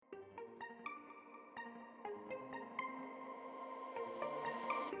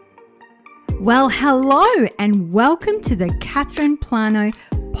Well, hello and welcome to the Catherine Plano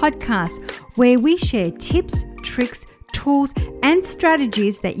podcast, where we share tips, tricks, tools, and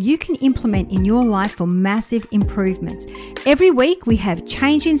strategies that you can implement in your life for massive improvements. Every week, we have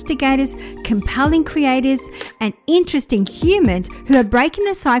change instigators, compelling creators, and interesting humans who are breaking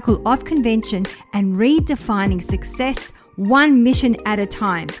the cycle of convention and redefining success one mission at a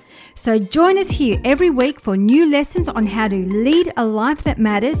time. So join us here every week for new lessons on how to lead a life that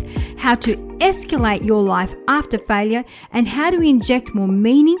matters, how to escalate your life after failure, and how to inject more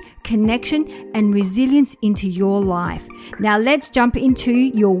meaning, connection, and resilience into your life. Now let's jump into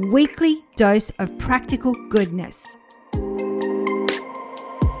your weekly dose of practical goodness.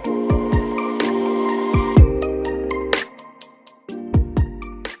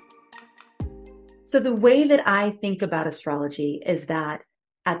 So the way that I think about astrology is that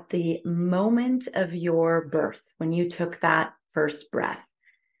at the moment of your birth, when you took that first breath,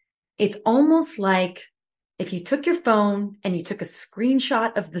 it's almost like if you took your phone and you took a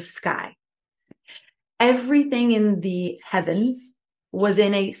screenshot of the sky. Everything in the heavens was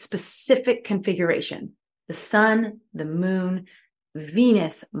in a specific configuration. The sun, the moon,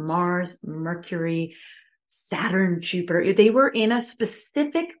 Venus, Mars, Mercury, Saturn, Jupiter. They were in a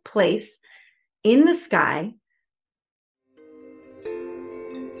specific place in the sky.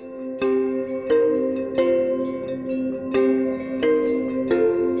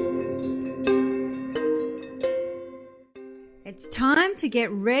 It's time to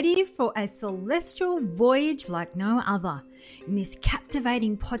get ready for a celestial voyage like no other. In this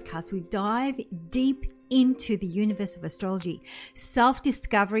captivating podcast, we dive deep into the universe of astrology,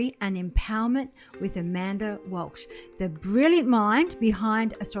 self-discovery and empowerment with Amanda Walsh, the brilliant mind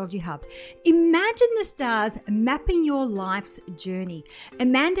behind Astrology Hub. Imagine the stars mapping your life's journey.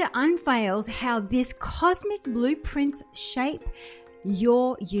 Amanda unveils how this cosmic blueprints shape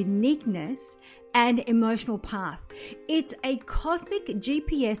your uniqueness and emotional path. It's a cosmic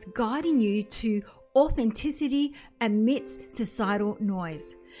GPS guiding you to authenticity amidst societal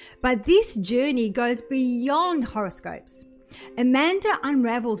noise. But this journey goes beyond horoscopes. Amanda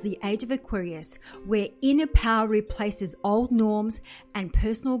unravels the age of Aquarius, where inner power replaces old norms and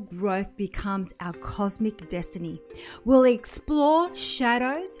personal growth becomes our cosmic destiny. We'll explore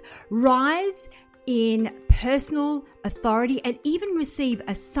shadows, rise in personal authority, and even receive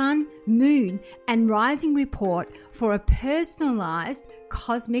a sun, moon, and rising report for a personalized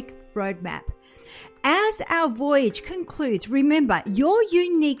cosmic roadmap. As our voyage concludes, remember, your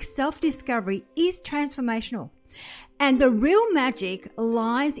unique self-discovery is transformational. And the real magic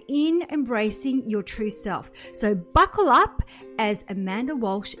lies in embracing your true self. So buckle up as Amanda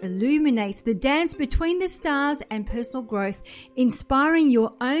Walsh illuminates the dance between the stars and personal growth, inspiring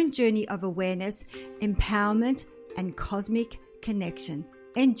your own journey of awareness, empowerment, and cosmic connection.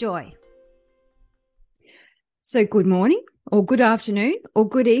 Enjoy. So good morning, or good afternoon, or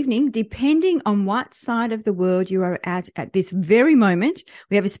good evening, depending on what side of the world you are at this very moment.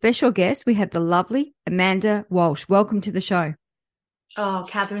 We have a special guest. We have the lovely Amanda Walsh. Welcome to the show. Oh,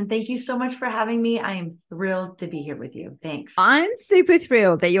 Catherine, thank you so much for having me. I am thrilled to be here with you. Thanks. I'm super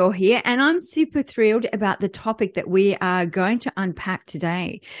thrilled that you're here, and I'm super thrilled about the topic that we are going to unpack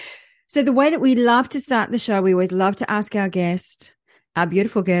today. So the way that we love to start the show, we always love to ask our guest, our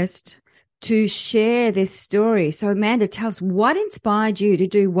beautiful guest, to share this story. So Amanda, tell us, what inspired you to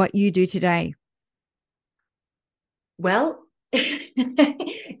do what you do today? Well,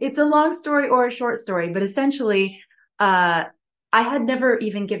 it's a long story or a short story, but essentially, I had never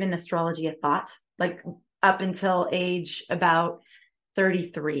even given astrology a thought, like up until age about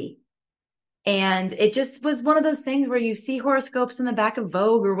 33. And it just was one of those things where you see horoscopes in the back of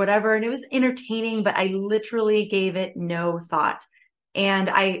Vogue or whatever, and it was entertaining, but I literally gave it no thought. And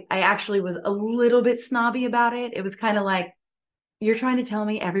I actually was a little bit snobby about it. It was kind of like, you're trying to tell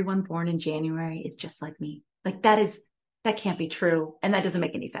me everyone born in January is just like me. Like that can't be true. And that doesn't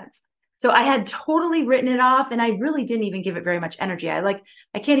make any sense. So I had totally written it off, and I really didn't even give it very much energy. I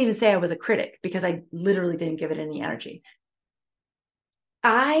can't even say I was a critic because I literally didn't give it any energy.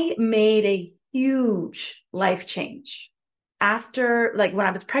 I made a huge life change after, like, when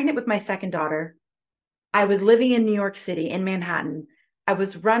I was pregnant with my second daughter. I was living in New York City, in Manhattan. I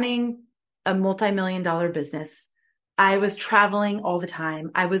was running a multi-million-dollar business. I was traveling all the time.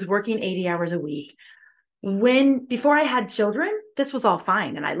 I was working 80 hours a week. Before I had children, this was all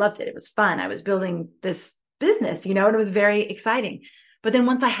fine and I loved it. It was fun. I was building this business, and it was very exciting. But then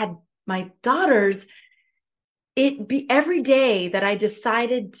once I had my daughters, every day that I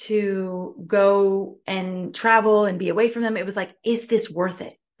decided to go and travel and be away from them, it was like, is this worth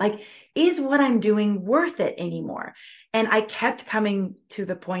it? Like, is what I'm doing worth it anymore? And I kept coming to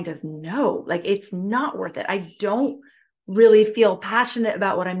the point of no, like it's not worth it. I don't really feel passionate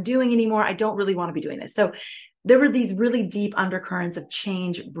about what I'm doing anymore. I don't really want to be doing this. So there were these really deep undercurrents of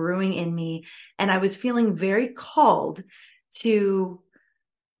change brewing in me. And I was feeling very called to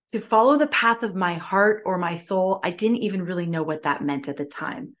follow the path of my heart or my soul. I didn't even really know what that meant at the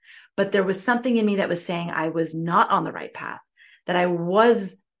time, but there was something in me that was saying I was not on the right path, that I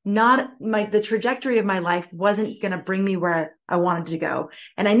was not the trajectory of my life wasn't going to bring me where I wanted to go.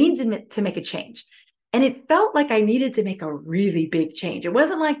 And I needed to make a change. And it felt like I needed to make a really big change. It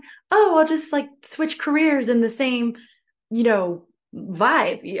wasn't like, oh, I'll just like switch careers in the same,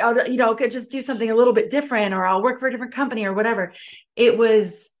 vibe. I could just do something a little bit different, or I'll work for a different company or whatever. It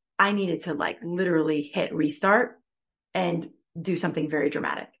was, I needed to like literally hit restart and do something very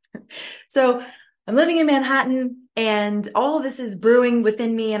dramatic. So I'm living in Manhattan and all of this is brewing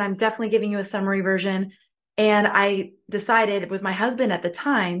within me. And I'm definitely giving you a summary version. And I decided with my husband at the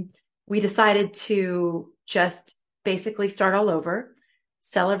time, we decided to just basically start all over,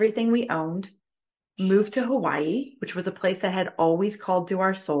 sell everything we owned, move to Hawaii, which was a place that had always called to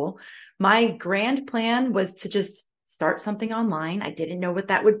our soul. My grand plan was to just start something online. I didn't know what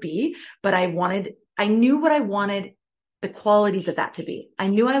that would be, but I knew what I wanted the qualities of that to be. I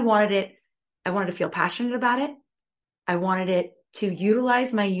knew I wanted it. I wanted to feel passionate about it. I wanted it to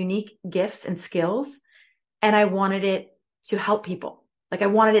utilize my unique gifts and skills. And I wanted it to help people. Like I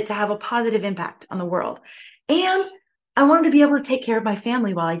wanted it to have a positive impact on the world. And I wanted to be able to take care of my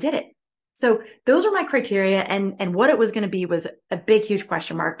family while I did it. So those were my criteria, and what it was going to be was a big, huge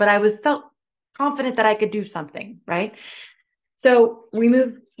question mark, but I felt confident that I could do something, right? So we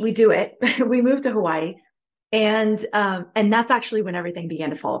do it. We moved to Hawaii, and that's actually when everything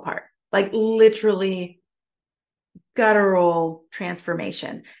began to fall apart. Like literally guttural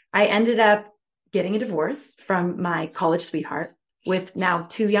transformation. I ended up getting a divorce from my college sweetheart with now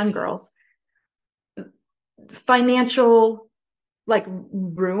 2 young girls. Financial like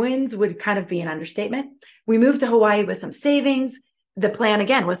ruins would kind of be an understatement. We moved to Hawaii with some savings. The plan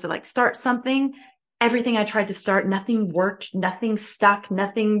again was to like start something. Everything I tried to start, nothing worked, nothing stuck,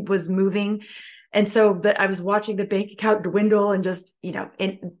 nothing was moving. And so I was watching the bank account dwindle and just,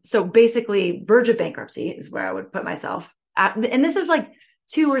 so basically verge of bankruptcy is where I would put myself at. And this is like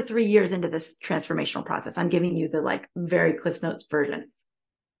 2 or 3 years into this transformational process. I'm giving you the like very Cliff Notes version.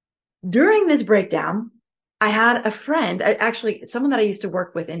 During this breakdown, I had a friend, actually someone that I used to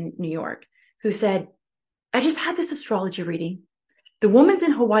work with in New York, who said, I just had this astrology reading. The woman's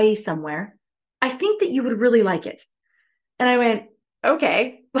in Hawaii somewhere. I think that you would really like it. And I went,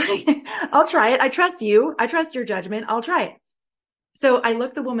 okay, I'll try it. I trust you. I trust your judgment. I'll try it. So I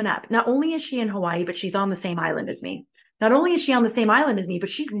looked the woman up. Not only is she in Hawaii, but she's on the same island as me. Not only is she on the same island as me, but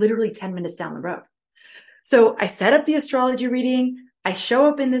she's literally 10 minutes down the road. So I set up the astrology reading. I show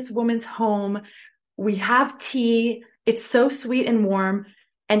up in this woman's home. We have tea. It's so sweet and warm.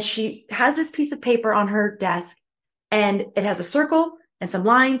 And she has this piece of paper on her desk, and it has a circle and some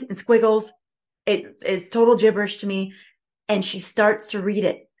lines and squiggles. It is total gibberish to me. And she starts to read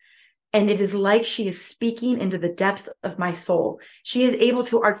it. And it is like she is speaking into the depths of my soul. She is able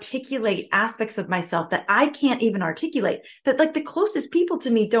to articulate aspects of myself that I can't even articulate, that like the closest people to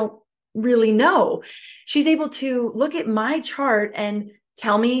me don't really know. She's able to look at my chart and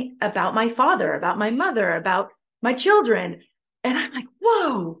tell me about my father, about my mother, about my children. And I'm like,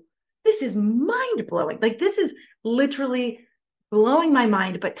 whoa, this is mind blowing. Like this is literally blowing my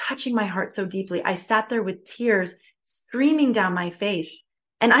mind, but touching my heart so deeply. I sat there with tears streaming down my face.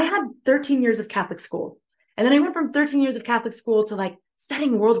 And I had 13 years of Catholic school. And then I went from 13 years of Catholic school to like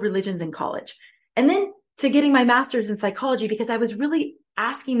studying world religions in college. And then to getting my master's in psychology, because I was really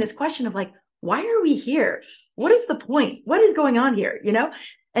asking this question of like, why are we here? What is the point? What is going on here?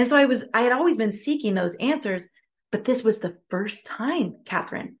 And so I had always been seeking those answers, but this was the first time,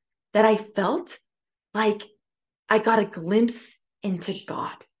 Catherine, that I felt like I got a glimpse into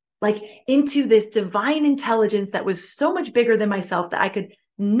God, like into this divine intelligence that was so much bigger than myself that I could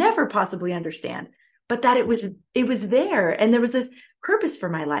never possibly understand, but that it was there. And there was this purpose for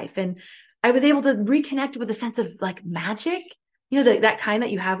my life. And I was able to reconnect with a sense of like magic, that kind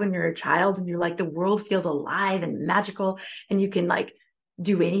that you have when you're a child and you're like, the world feels alive and magical and you can like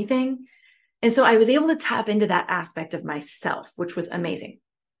do anything. And so I was able to tap into that aspect of myself, which was amazing.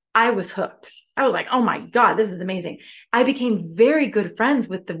 I was hooked. I was like, oh my God, this is amazing. I became very good friends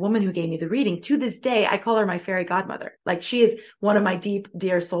with the woman who gave me the reading. To this day, I call her my fairy godmother. Like she is one of my deep,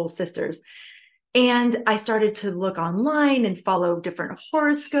 dear soul sisters. And I started to look online and follow different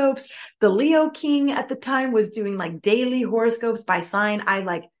horoscopes. The Leo King at the time was doing like daily horoscopes by sign.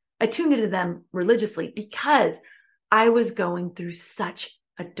 I tuned into them religiously because I was going through such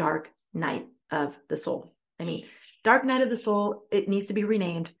a dark night of the soul. I mean, dark night of the soul, it needs to be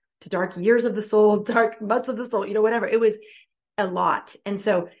renamed to dark years of the soul, dark months of the soul, whatever. It was a lot. And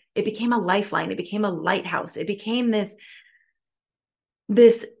so it became a lifeline. It became a lighthouse. It became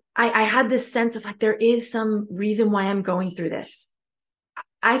I had this sense of like, there is some reason why I'm going through this.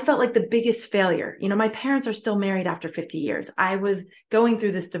 I felt like the biggest failure. My parents are still married after 50 years. I was going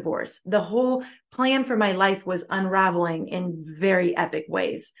through this divorce. The whole plan for my life was unraveling in very epic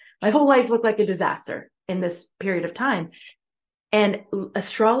ways. My whole life looked like a disaster in this period of time. And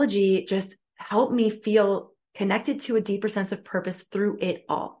astrology just helped me feel connected to a deeper sense of purpose through it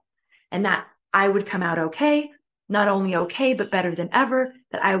all. And that I would come out okay, not only okay, but better than ever,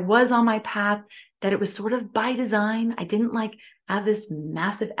 that I was on my path, that it was sort of by design. I didn't have this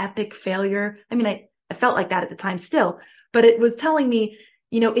massive epic failure. I mean, I felt like that at the time still, but it was telling me,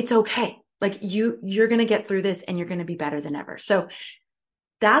 it's okay. Like you're going to get through this and you're going to be better than ever. So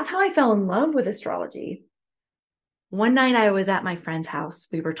that's how I fell in love with astrology. One night I was at my friend's house.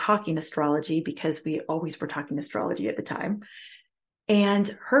 We were talking astrology because we always were talking astrology at the time.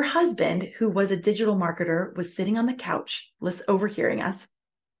 And her husband, who was a digital marketer, was sitting on the couch, overhearing us.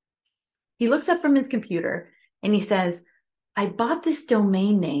 He looks up from his computer and he says, I bought this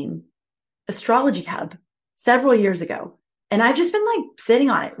domain name, Astrology Hub, several years ago. And I've just been sitting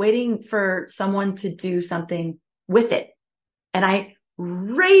on it, waiting for someone to do something with it. And I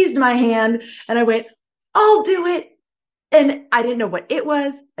raised my hand and I went, I'll do it. And I didn't know what it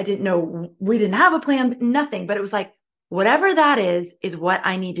was. I didn't know, we didn't have a plan, nothing, but it was like, whatever that is what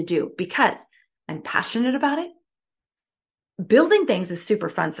I need to do because I'm passionate about it. Building things is super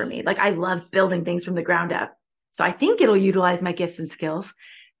fun for me. I love building things from the ground up. So I think it'll utilize my gifts and skills.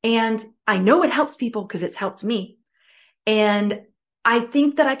 And I know it helps people because it's helped me. And I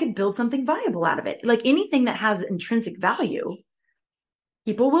think that I could build something viable out of it. Like anything that has intrinsic value,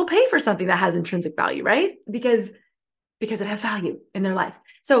 people will pay for something that has intrinsic value, right? Because it has value in their life.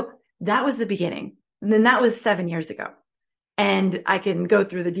 So that was the beginning. And then that was 7 years ago. And I can go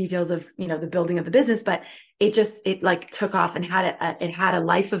through the details of, the building of the business, but it took off and it had a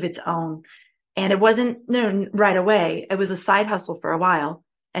life of its own. And it wasn't right away. It was a side hustle for a while.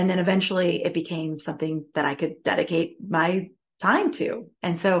 And then eventually it became something that I could dedicate my time to.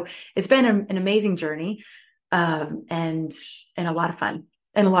 And so it's been an amazing journey, and a lot of fun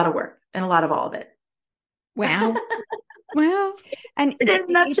and a lot of work and a lot of all of it. Wow. Wow. And in a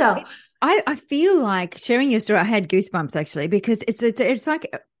nutshell. I feel like sharing your story, I had goosebumps actually, because it's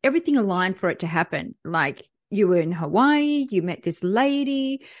like everything aligned for it to happen. Like you were in Hawaii, you met this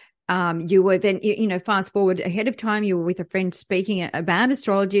lady, you were then, fast forward ahead of time, you were with a friend speaking about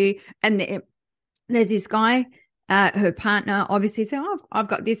astrology, and there's this guy, her partner obviously said, oh, I've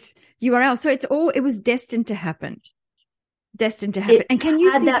got this URL. So it was destined to happen. Destined to happen. And can you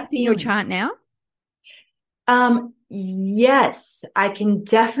see that in your chart now? Yes, I can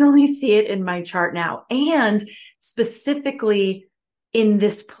definitely see it in my chart now, and specifically in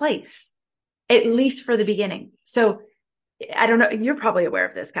this place, at least for the beginning. So I don't know, you're probably aware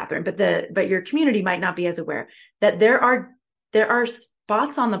of this, Catherine, but your community might not be as aware that there are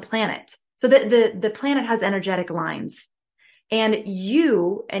spots on the planet. So that the planet has energetic lines, and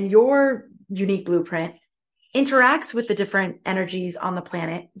you and your unique blueprint interacts with the different energies on the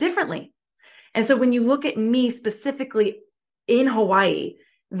planet differently. And so when you look at me specifically in Hawaii,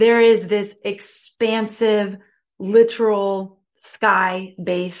 there is this expansive, literal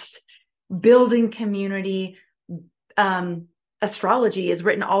sky-based building community. Astrology is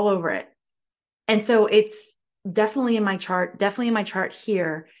written all over it. And so it's definitely in my chart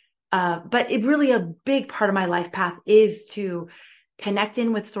here. But it really, a big part of my life path is to connect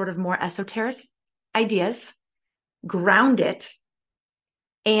in with sort of more esoteric ideas, ground it,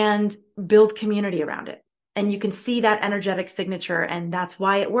 and build community around it. And you can see that energetic signature, and that's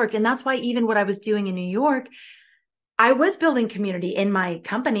why it worked. And that's why even what I was doing in New York, I was building community in my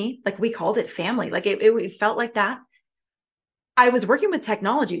company. Like we called it family. Like it felt like that. I was working with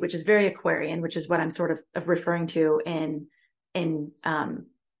technology, which is very Aquarian, which is what I'm sort of referring to in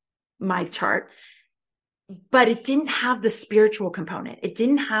my chart. But it didn't have the spiritual component. It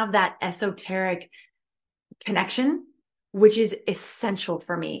didn't have that esoteric connection, which is essential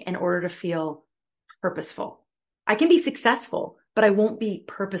for me in order to feel purposeful. I can be successful, but I won't be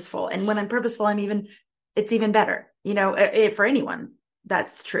purposeful. And when I'm purposeful, it's even better, for anyone.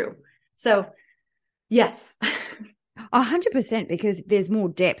 That's true. So yes. 100%, because there's more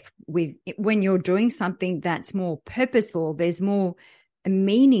depth with when you're doing something that's more purposeful. There's more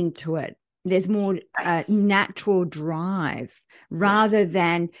meaning to it. There's more Right. natural drive rather Yes.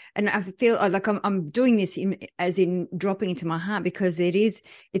 than, and I feel like I'm doing this as in dropping into my heart, because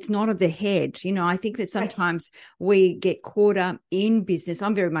it's not of the head. I think that Right. sometimes we get caught up in business.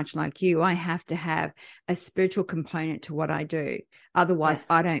 I'm very much like you. I have to have a spiritual component to what I do. Otherwise, Yes.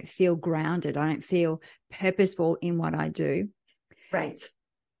 I don't feel grounded. I don't feel purposeful in what I do. Right.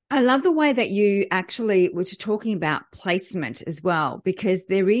 I love the way that you actually were talking about placement as well, because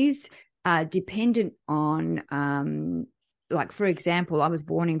there is dependent on, like, for example, I was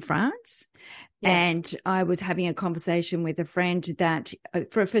born in France, Yes. and I was having a conversation with a friend that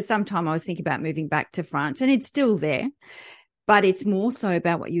for some time I was thinking about moving back to France, and it's still there. But it's more so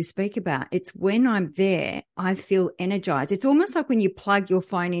about what you speak about. It's when I'm there, I feel energized. It's almost like when you plug your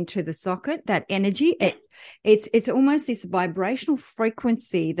phone into the socket, that energy, Yes. it's almost this vibrational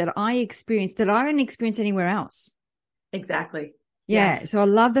frequency that I experience that I don't experience anywhere else. Exactly. Yes. Yeah. So I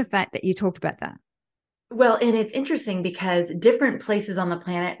love the fact that you talked about that. Well, and it's interesting because different places on the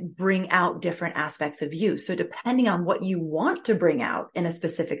planet bring out different aspects of you. So depending on what you want to bring out in a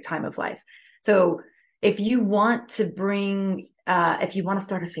specific time of life. So if you want to if you want to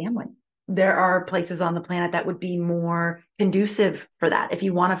start a family, there are places on the planet that would be more conducive for that. If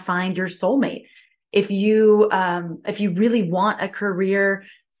you want to find your soulmate, if you really want a career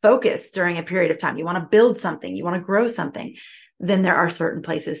focus during a period of time, you want to build something, you want to grow something, then there are certain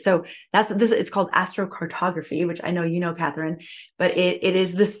places. So it's called astrocartography, which I know you know, Catherine, but it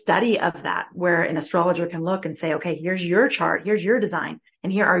is the study of that, where an astrologer can look and say, okay, here's your chart, here's your design,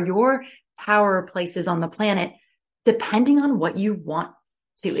 and here are your power places on the planet, depending on what you want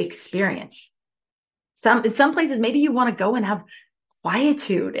to experience. Some places, maybe you want to go and have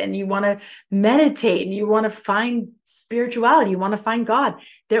quietude, and you want to meditate, and you want to find spirituality, you want to find God.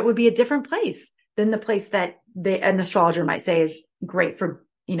 There would be a different place than the place that an astrologer might say is great for,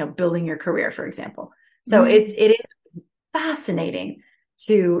 building your career, for example. So Mm. it is fascinating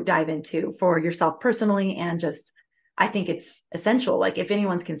to dive into for yourself personally, and just, I think it's essential. Like, if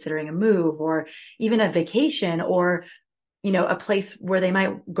anyone's considering a move, or even a vacation, or, a place where they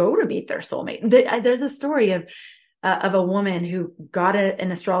might go to meet their soulmate. There's a story of a woman who got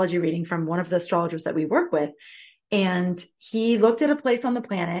an astrology reading from one of the astrologers that we work with. And he looked at a place on the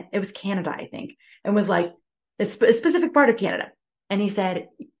planet. It was Canada, I think, and was like, a specific part of Canada. And he said,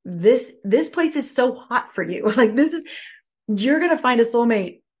 this place is so hot for you. Like, you're going to find a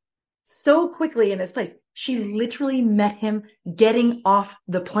soulmate so quickly in this place. She literally met him getting off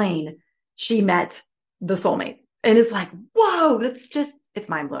the plane. She met the soulmate. And it's like, whoa, it's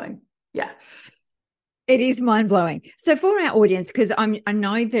mind blowing. Yeah. It is mind blowing. So for our audience, because I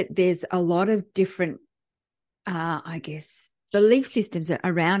know that there's a lot of different, I guess, belief systems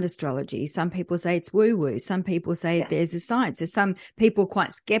around astrology. Some people say it's woo woo. Some people say Yes. there's a science. There's some people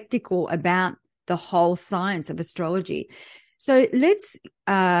quite skeptical about the whole science of astrology. So let's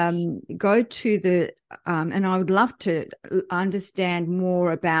go to and I would love to understand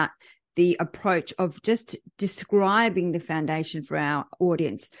more about the approach of just describing the foundation for our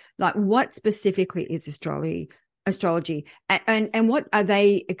audience. Like, what specifically is astrology, and what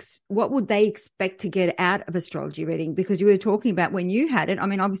would they expect to get out of astrology reading? Because you were talking about when you had it. I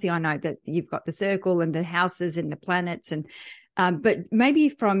mean, obviously I know that you've got the circle and the houses and the planets, and but maybe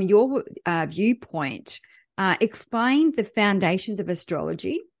from your viewpoint, explain the foundations of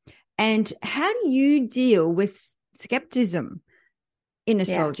astrology, and how do you deal with skepticism in Yeah.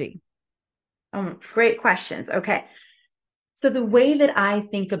 astrology? Great questions. Okay. So the way that I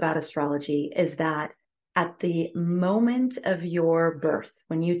think about astrology is that at the moment of your birth,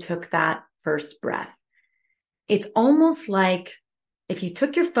 when you took that first breath, it's almost like if you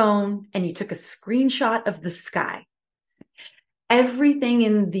took your phone and you took a screenshot of the sky. Everything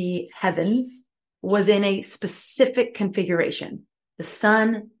in the heavens was in a specific configuration. The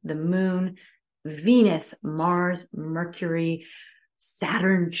sun, the moon, Venus, Mars, Mercury,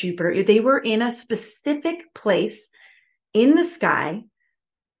 Saturn, Jupiter. They were in a specific place in the sky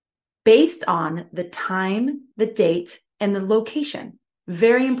based on the time, the date, and the location.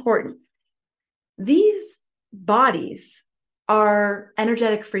 Very important. These bodies are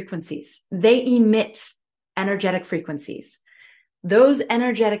energetic frequencies. They emit energetic frequencies. Those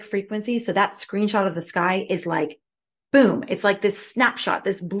energetic frequencies, so that screenshot of the sky is like, boom, it's like this snapshot,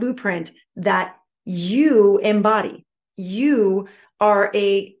 this blueprint that you embody. You are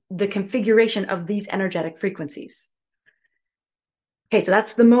the configuration of these energetic frequencies. Okay, so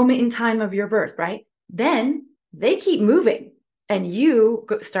that's the moment in time of your birth, right? Then they keep moving, and you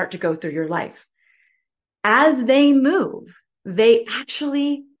start to go through your life. as they move, they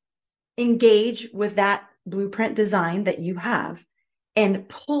actually engage with that blueprint design that you have and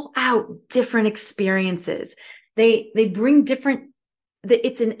pull out different experiences. They bring different,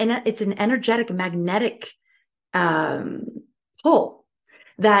 it's an energetic magnetic pull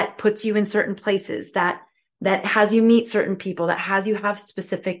that puts you in certain places, that has you meet certain people, that has you have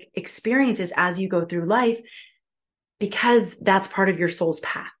specific experiences as you go through life, because that's part of your soul's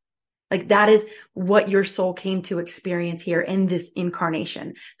path. Like that is what your soul came to experience here in this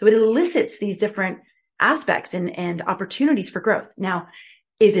incarnation. So it elicits these different aspects and opportunities for growth. Now,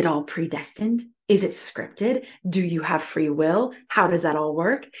 is it all predestined? Is it scripted? Do you have free will? How does that all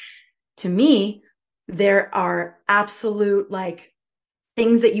work? To me, there are absolute like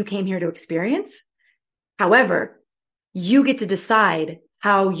things that you came here to experience. However, you get to decide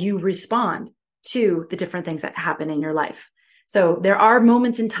how you respond to the different things that happen in your life. So there are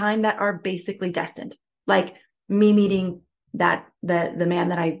moments in time that are basically destined, like me meeting the man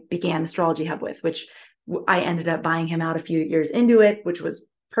that I began Astrology Hub with, which I ended up buying him out a few years into it, which was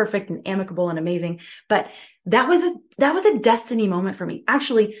perfect and amicable and amazing. But that was a destiny moment for me.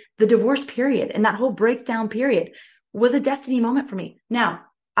 Actually, the divorce period and that whole breakdown period was a destiny moment for me. Now,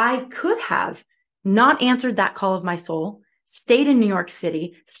 I could have not answered that call of my soul, stayed in New York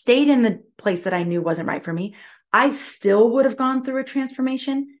City, stayed in the place that I knew wasn't right for me. I still would have gone through a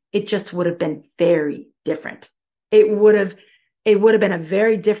transformation. It just would have been very different. It would have been a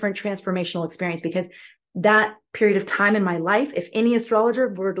very different transformational experience, because that period of time in my life, if any astrologer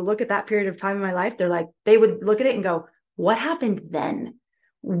were to look at that period of time in my life, they would look at it and go, what happened then?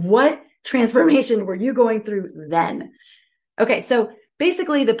 What transformation were you going through then? Okay. So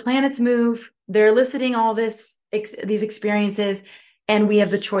basically the planets move, they're eliciting all these experiences, and we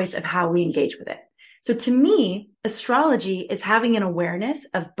have the choice of how we engage with it. So to me, astrology is having an awareness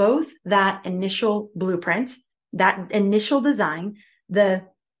of both that initial blueprint, that initial design, the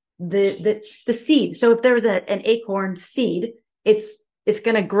seed. So if there was an acorn seed, it's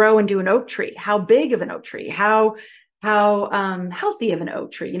going to grow into an oak tree. How big of an oak tree? How healthy of an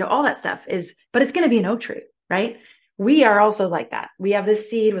oak tree? All that stuff but it's going to be an oak tree, right? We are also like that. We have this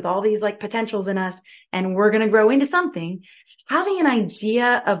seed with all these like potentials in us, and we're going to grow into something. Having an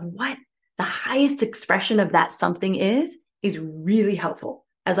idea of what the highest expression of that something is really helpful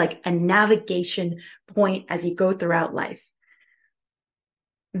as like a navigation point as you go throughout life.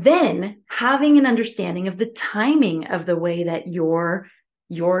 Then having an understanding of the timing of the way that your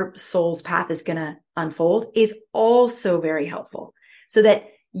soul's path is going to unfold is also very helpful, so that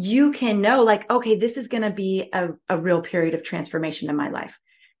you can know like, okay, this is going to be a real period of transformation in my life.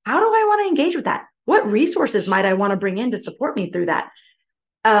 How do I want to engage with that? What resources might I want to bring in to support me through that?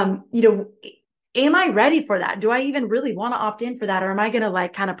 Am I ready for that? Do I even really want to opt in for that? Or am I going to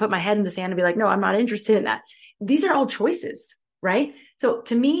like kind of put my head in the sand and be like, no, I'm not interested in that. These are all choices, right? So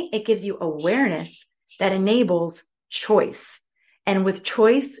to me, it gives you awareness that enables choice. And with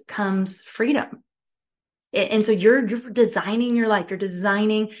choice comes freedom. And so you're designing your life. You're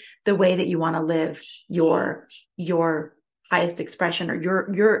designing the way that you want to live your highest expression, or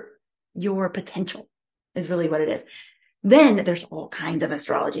your potential is really what it is. Then there's all kinds of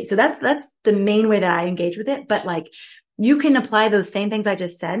astrology. So that's the main way that I engage with it. But like, you can apply those same things I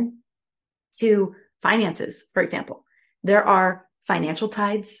just said to finances, for example. There are financial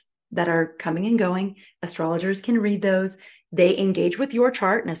tides that are coming and going. Astrologers can read those. They engage with your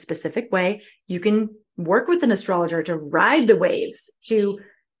chart in a specific way. You can work with an astrologer to ride the waves, to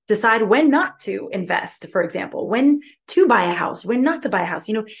decide when not to invest, for example, when to buy a house, when not to buy a house.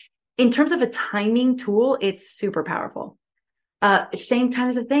 In terms of a timing tool, it's super powerful. Same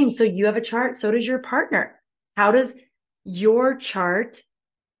kinds of things. So you have a chart, so does your partner. How does your chart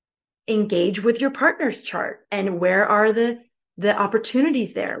engage with your partner's chart? And where are the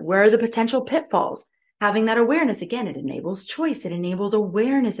opportunities there? Where are the potential pitfalls? Having that awareness, again, it enables choice. It enables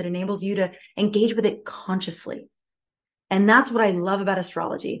awareness. It enables you to engage with it consciously. And that's what I love about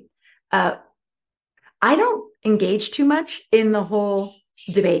astrology. I don't engage too much in the whole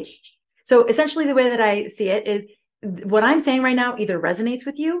debate. So essentially the way that I see it is, what I'm saying right now either resonates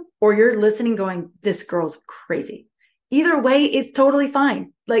with you, or you're listening going, this girl's crazy. Either way, it's totally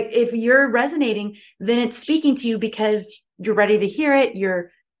fine. Like, if you're resonating, then it's speaking to you because you're ready to hear it.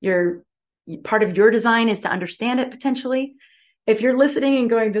 You're part of your design is to understand it potentially. If you're listening and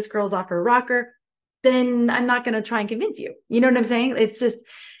going, this girl's off her rocker, then I'm not going to try and convince you. You know what I'm saying? It's just,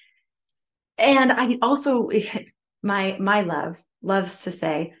 and I also, my love loves to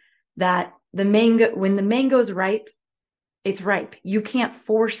say that when the mango's ripe, it's ripe. You can't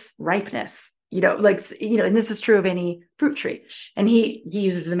force ripeness, and this is true of any fruit tree. And he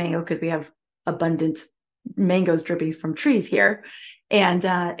uses the mango because we have abundant mangoes dripping from trees here. And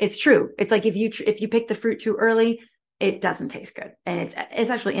it's true. It's like if you pick the fruit too early, it doesn't taste good, and it's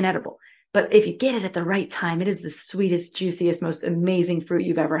actually inedible. But if you get it at the right time, it is the sweetest, juiciest, most amazing fruit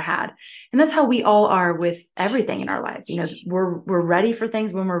you've ever had. And that's how we all are with everything in our lives. You know, we're ready for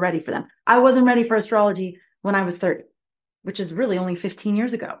things when we're ready for them. I wasn't ready for astrology when I was 30, which is really only 15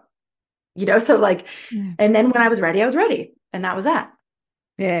 years ago. You know, so like, Yeah. and then when I was ready, and that was that.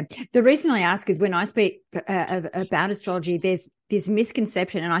 Yeah. The reason I ask is when I speak about astrology, there's this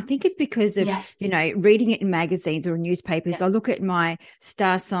misconception. And I think it's because of, Yes. reading it in magazines or newspapers. Yes. I look at my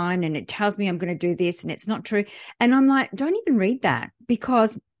star sign and it tells me I'm going to do this and it's not true. And I'm like, don't even read that,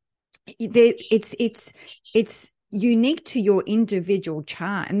 because it's unique to your individual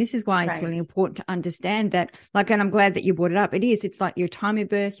chart. And this is why it's Right. really important to understand that, like, and I'm glad that you brought it up. It's like your time of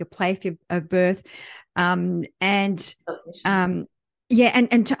birth, your place of birth. And yeah,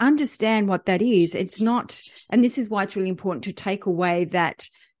 and to understand what that is, it's not, and this is why it's really important to take away that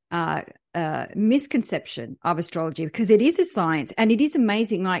misconception of astrology, because it is a science and it is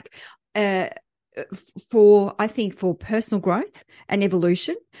amazing. Like, I think for personal growth and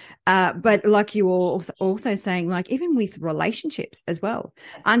evolution, but like you were also saying, like even with relationships as well,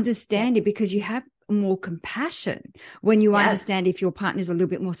 understand it, because you have more compassion when you understand if your partner is a little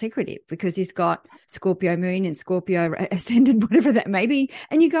bit more secretive because he's got Scorpio moon and Scorpio ascendant, whatever that may be,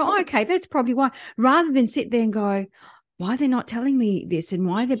 and you go, oh, okay, that's probably why, rather than sit there and go, why they're not telling me this and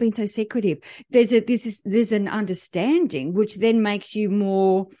why they've been so secretive. There's an understanding which then makes you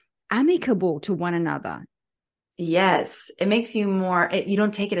more amicable to one another. Yes. It makes you more, you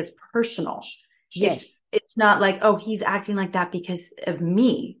don't take it as personal. Yes. It's not like, oh, he's acting like that because of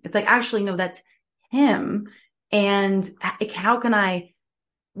me. It's like, actually, no, that's him. And how can I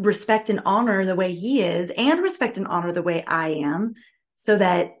respect and honor the way he is and respect and honor the way I am, so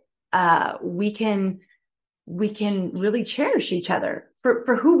that we can really cherish each other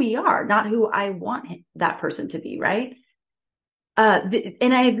for who we are, not who I want that person to be, right?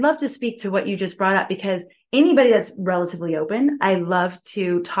 And I'd love to speak to what you just brought up, because anybody that's relatively open, I love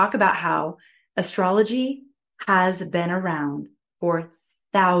to talk about how astrology has been around for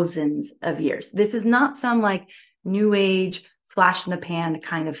thousands of years. This is not some like new age flash in the pan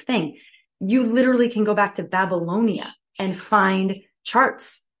kind of thing. You literally can go back to Babylonia and find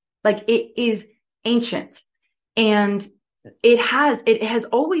charts. Like, it is ancient, and it has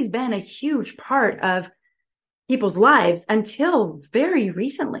always been a huge part of people's lives until very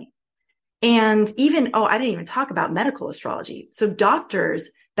recently. And even, I didn't even talk about medical astrology. So doctors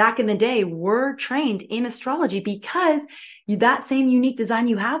back in the day were trained in astrology, because that same unique design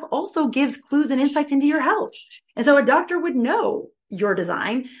you have also gives clues and insights into your health. And so a doctor would know your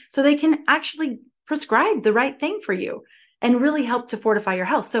design so they can actually prescribe the right thing for you and really help to fortify your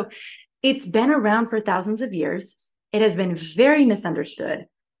health. So it's been around for thousands of years. It has been very misunderstood.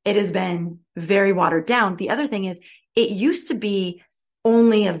 It has been very watered down. The other thing is, it used to be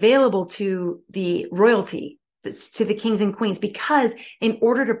only available to the royalty, to the kings and queens, because in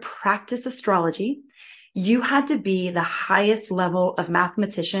order to practice astrology, you had to be the highest level of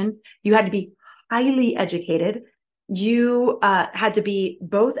mathematician. You had to be highly educated. You had to be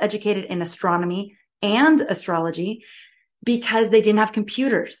both educated in astronomy and astrology, because they didn't have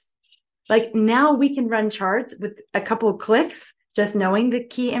computers. Like, now we can run charts with a couple of clicks, just knowing the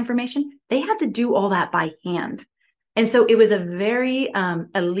key information. They had to do all that by hand. And so it was a very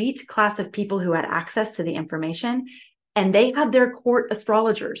elite class of people who had access to the information, and they had their court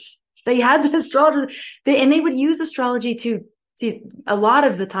astrologers. They had the astrologers, and they would use astrology to a lot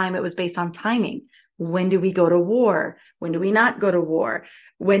of the time it was based on timing. When do we go to war? When do we not go to war?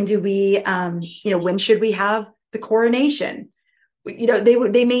 When do we, when should we have the coronation?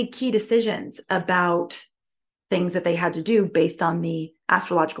 They made key decisions about things that they had to do based on the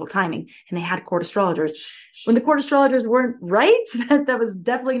astrological timing, and they had court astrologers. When the court astrologers weren't right, that was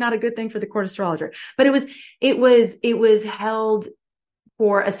definitely not a good thing for the court astrologer. But it was held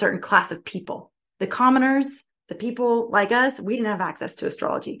for a certain class of people. The commoners, the people like us, we didn't have access to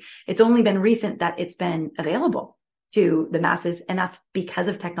astrology. It's only been recent that it's been available to the masses, and that's because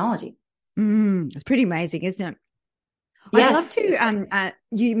of technology. It's pretty amazing, isn't it? Yes. I'd love to,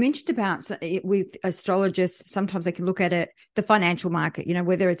 you mentioned about with astrologists, sometimes they can look at it, the financial market,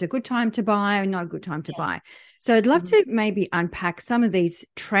 whether it's a good time to buy or not a good time to buy. So I'd love to maybe unpack some of these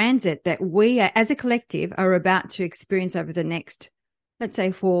transit that we as a collective are about to experience over the next, let's say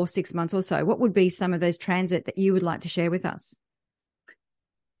 4-6 months or so. What would be some of those transit that you would like to share with us?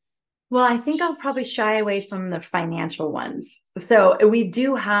 Well, I think I'll probably shy away from the financial ones. So we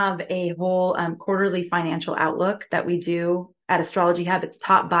do have a whole quarterly financial outlook that we do at Astrology Hub. It's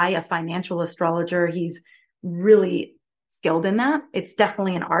taught by a financial astrologer. He's really skilled in that. It's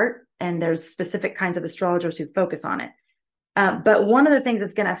definitely an art, and there's specific kinds of astrologers who focus on it. But one of the things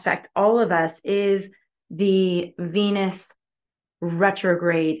that's going to affect all of us is the Venus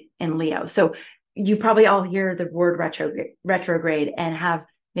retrograde in Leo. So you probably all hear the word retrograde and have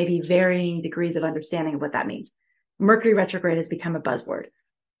maybe varying degrees of understanding of what that means. Mercury retrograde has become a buzzword.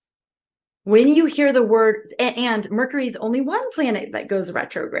 When you hear the word, and Mercury is only one planet that goes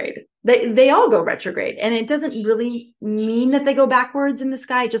retrograde. They all go retrograde, and it doesn't really mean that they go backwards in the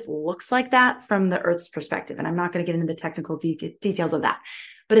sky. It just looks like that from the Earth's perspective. And I'm not going to get into the technical details of that.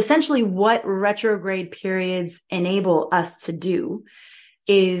 But essentially what retrograde periods enable us to do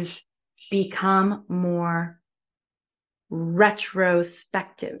is become more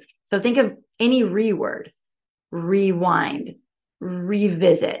retrospective. So think of any word: rewind,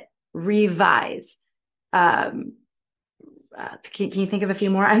 revisit, revise. Can you think of a few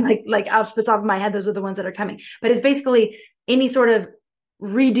more? I'm like off the top of my head, those are the ones that are coming. But it's basically any sort of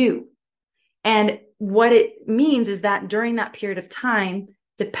redo. And what it means is that during that period of time,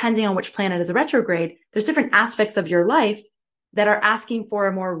 depending on which planet is a retrograde, there's different aspects of your life that are asking for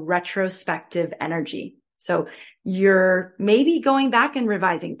a more retrospective energy. So you're maybe going back and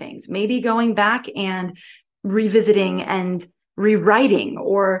revising things, maybe going back and revisiting and rewriting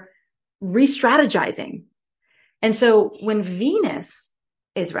or re-strategizing. And so when Venus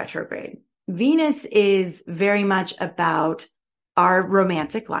is retrograde, Venus is very much about our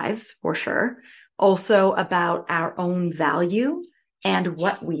romantic lives, for sure. Also about our own value and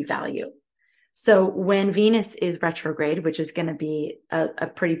what we value. So when Venus is retrograde, which is going to be a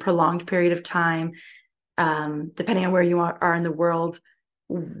pretty prolonged period of time, depending on where you are in the world,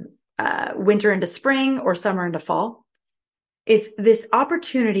 winter into spring or summer into fall, it's this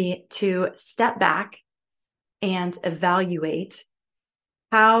opportunity to step back and evaluate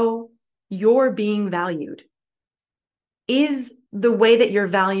how you're being valued. Is the way that you're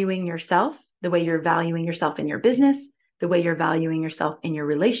valuing yourself, the way you're valuing yourself in your business, the way you're valuing yourself in your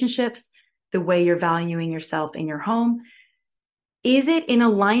relationships, the way you're valuing yourself in your home, is it in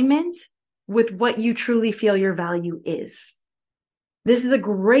alignment with what you truly feel your value is? This is a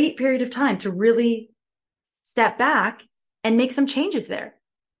great period of time to really step back and make some changes there.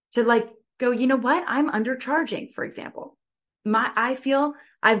 To like go, you know what? I'm undercharging, for example. I feel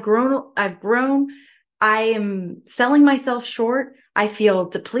I've grown. I am selling myself short. I feel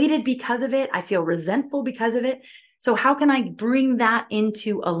depleted because of it. I feel resentful because of it. So how can I bring that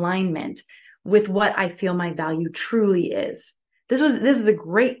into alignment with what I feel my value truly is? This is a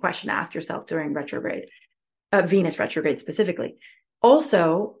great question to ask yourself during retrograde, Venus retrograde specifically.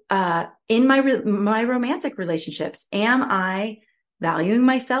 Also, in my romantic relationships, am I valuing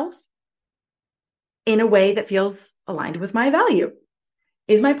myself in a way that feels aligned with my value?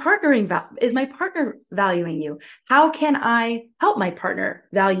 Is my partner valuing you? How can I help my partner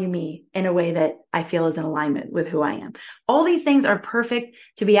value me in a way that I feel is in alignment with who I am? All these things are perfect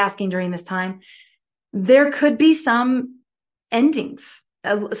to be asking during this time. There could be some endings.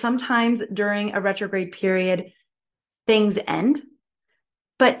 Sometimes during a retrograde period, things end,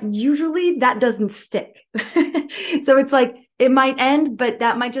 but usually that doesn't stick. So it's like, it might end, but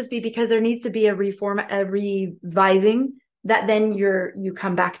that might just be because there needs to be a revising that then you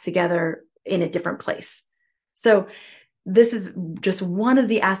come back together in a different place. So this is just one of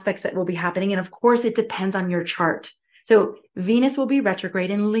the aspects that will be happening. And of course, it depends on your chart. So Venus will be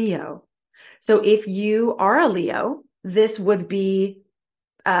retrograde in Leo. So if you are a Leo, this would be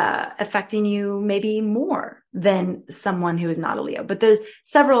affecting you maybe more than someone who is not a Leo. But there's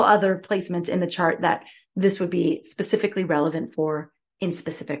several other placements in the chart that this would be specifically relevant for in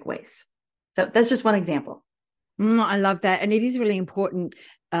specific ways. So that's just one example. I love that. And it is really important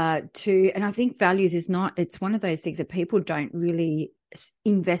and I think values it's one of those things that people don't really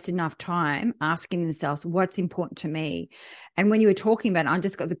invest enough time asking themselves, what's important to me? And when you were talking about it, I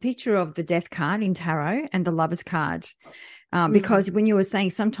just got the picture of the death card in tarot and the lover's card. Because when you were saying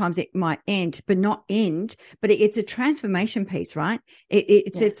sometimes it might end, but not end, but it's a transformation piece, right?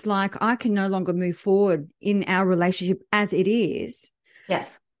 It's like I can no longer move forward in our relationship as it is.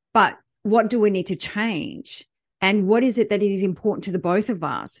 Yes. But what do we need to change? And what is it that is important to the both of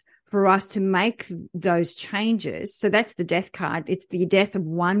us for us to make those changes? So that's the death card. It's the death of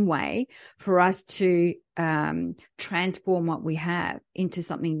one way for us to transform what we have into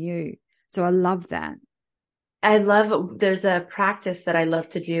something new. So I love that. There's a practice that I love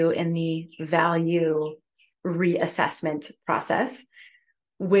to do in the value reassessment process,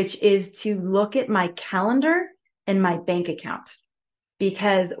 which is to look at my calendar and my bank account,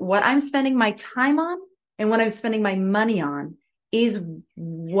 because what I'm spending my time on and what I'm spending my money on is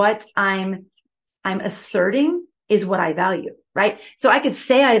what I'm asserting is what I value, right? So I could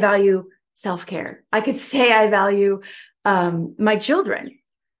say I value self-care. I could say I value my children.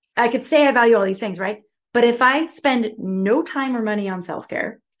 I could say I value all these things, right? But if I spend no time or money on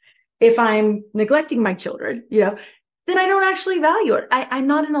self-care, if I'm neglecting my children, then I don't actually value it. I'm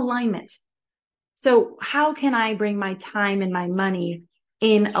not in alignment. So how can I bring my time and my money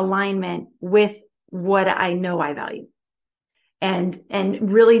in alignment with what I know I value? And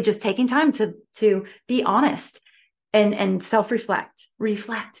really just taking time to be honest and self-reflect,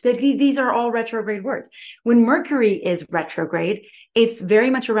 reflect. These are all retrograde words. When Mercury is retrograde, it's very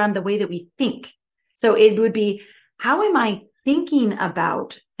much around the way that we think. So it would be, how am I thinking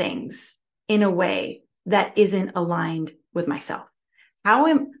about things in a way that isn't aligned with myself?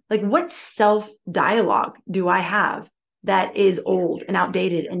 What self-dialogue do I have that is old and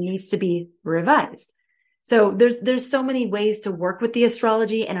outdated and needs to be revised? So there's so many ways to work with the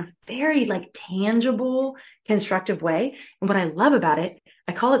astrology in a very tangible, constructive way. And what I love about it,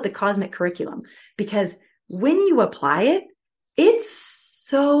 I call it the cosmic curriculum, because when you apply it, it's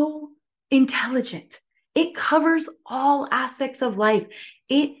so intelligent. It covers all aspects of life.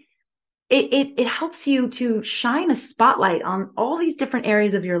 It helps you to shine a spotlight on all these different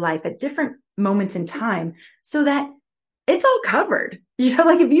areas of your life at different moments in time, so that it's all covered.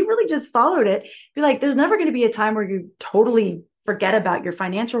 If you really just followed it, you're like, there's never going to be a time where you totally forget about your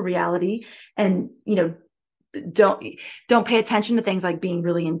financial reality and, don't pay attention to things like being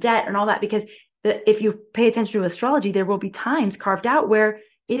really in debt and all that. Because if you pay attention to astrology, there will be times carved out where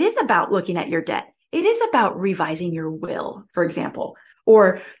it is about looking at your debt. It is about revising your will, for example,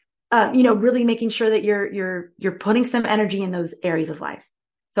 or, really making sure that you're putting some energy in those areas of life.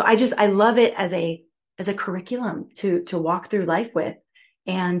 So I love it as a curriculum to walk through life with,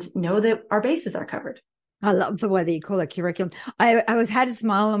 and know that our bases are covered. I love the way that you call it curriculum. I had a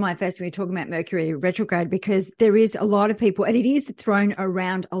smile on my face when we were talking about Mercury retrograde, because there is a lot of people, and it is thrown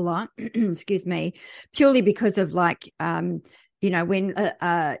around a lot, excuse me, purely because of when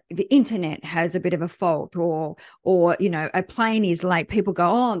the internet has a bit of a fault, or a plane is late, people go,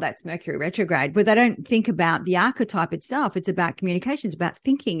 oh, that's Mercury retrograde, but they don't think about the archetype itself. It's about communication, it's about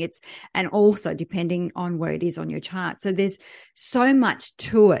thinking, and also depending on where it is on your chart. So there's so much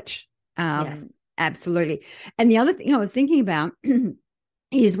to it. Yes. Absolutely. And the other thing I was thinking about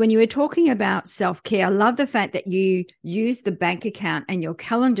is when you were talking about self-care, I love the fact that you use the bank account and your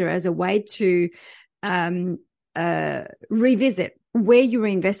calendar as a way to revisit where you're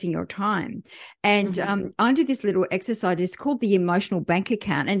investing your time. And I do this little exercise. It's called the emotional bank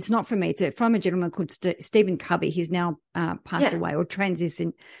account. And it's not from me. It's from a gentleman called Stephen Covey. He's now passed away, or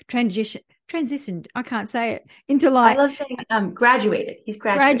transitioned. I can't say it, into life. I love saying graduated. He's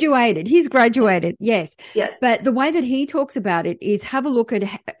graduated. He's graduated. Yes. Yes. But the way that he talks about it is, have a look at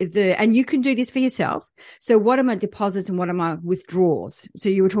and you can do this for yourself. So what are my deposits and what are my withdrawals? So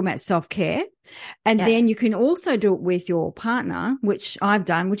you were talking about self-care. And then you can also do it with your partner, which I've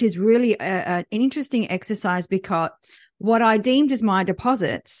done, which is really an interesting exercise, because what I deemed as my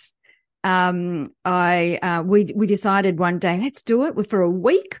deposits, we decided one day, let's do it for a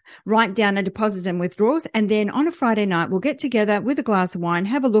week, write down our deposits and withdrawals. And then on a Friday night, we'll get together with a glass of wine,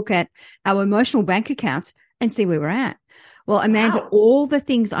 have a look at our emotional bank accounts and see where we're at. Well, Amanda, all the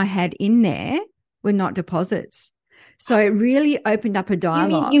things I had in there were not deposits. So it really opened up a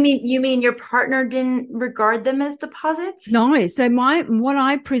dialogue. You mean your partner didn't regard them as deposits? No. So what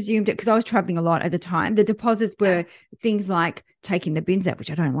I presumed it, because I was traveling a lot at the time, the deposits were things like taking the bins out, which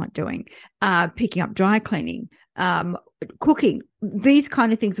I don't like doing, picking up dry cleaning, cooking, these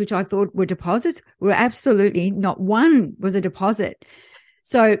kind of things, which I thought were deposits, were absolutely not one was a deposit.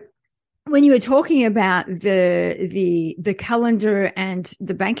 So when you were talking about the calendar and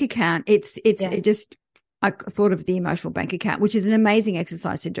the bank account, I thought of the emotional bank account, which is an amazing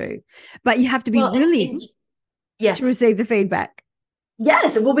exercise to do, but you have to be willing to receive the feedback.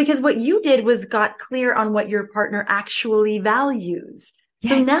 Yes. Well, because what you did was got clear on what your partner actually values.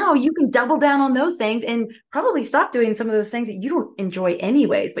 Yes. So now you can double down on those things and probably stop doing some of those things that you don't enjoy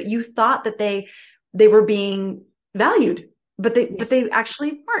anyways, but you thought that they were being valued, but they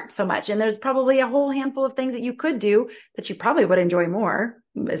actually weren't so much. And there's probably a whole handful of things that you could do that you probably would enjoy more,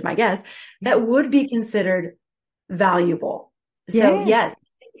 is my guess, that would be considered valuable. So yes.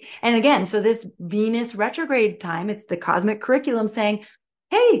 And again, so this Venus retrograde time, it's the cosmic curriculum saying,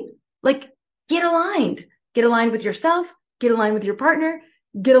 hey, get aligned with yourself, get aligned with your partner,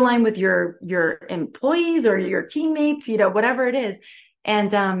 get aligned with your employees or your teammates, whatever it is.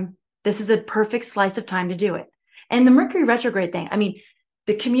 And this is a perfect slice of time to do it. And the Mercury retrograde thing, I mean,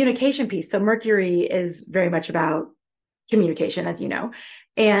 the communication piece. So Mercury is very much about communication, as you know.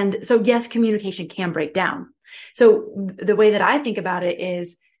 And so, yes, communication can break down. So the way that I think about it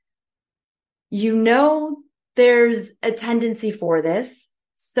is, there's a tendency for this.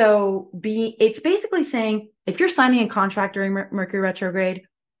 So it's basically saying, if you're signing a contract during Mercury retrograde,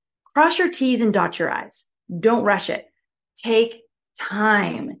 cross your T's and dot your I's. Don't rush it. Take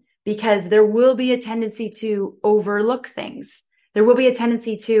time, because there will be a tendency to overlook things. There will be a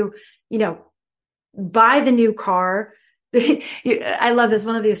tendency to, buy the new car. I love this.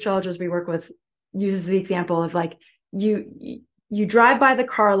 One of the astrologers we work with uses the example of like, you drive by the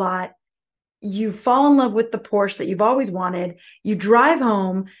car lot, you fall in love with the Porsche that you've always wanted, you drive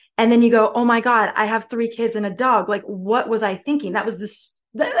home, and then you go, oh my God, I have 3 kids and a dog. Like, what was I thinking? That was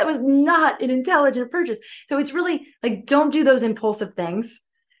not an intelligent purchase. So it's really like, don't do those impulsive things.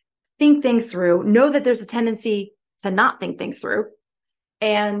 Think things through. Know that there's a tendency to not think things through,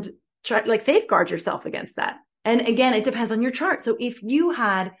 and try like safeguard yourself against that. And again, it depends on your chart. So if you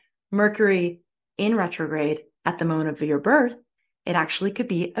had Mercury in retrograde at the moment of your birth, it actually could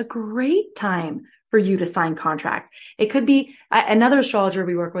be a great time for you to sign contracts. It could be, another astrologer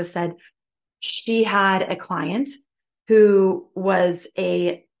we work with said she had a client who was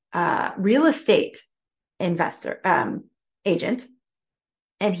a real estate investor, agent,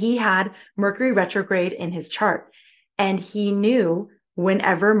 and he had Mercury retrograde in his chart. And he knew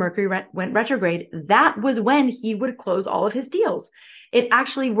whenever Mercury went retrograde, that was when he would close all of his deals. It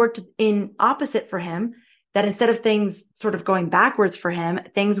actually worked in opposite for him, that instead of things sort of going backwards for him,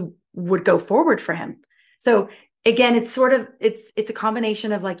 things would go forward for him. So again, it's a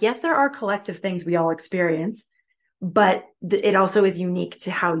combination of like, yes, there are collective things we all experience, but it also is unique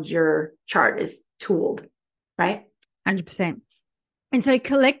to how your chart is tooled, right? 100%. And so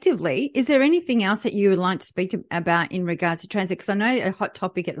collectively, is there anything else that you would like to speak about in regards to transit? Because I know a hot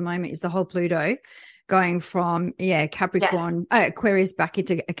topic at the moment is the whole Pluto going from, Capricorn, yes. Aquarius back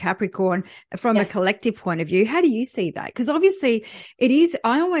into a Capricorn from yes. a collective point of view. How do you see that? Because obviously it is,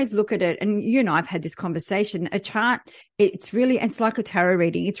 I always look at it, and you and I have had this conversation, a chart, it's like a tarot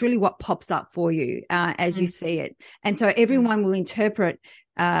reading. It's really what pops up for you as you see it. And so everyone will interpret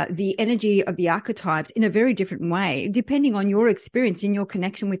the energy of the archetypes in a very different way, depending on your experience and your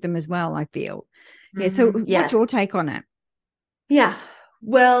connection with them as well, I feel. Yeah. So what's your take on it? Yeah.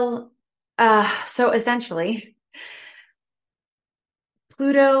 Well, so essentially,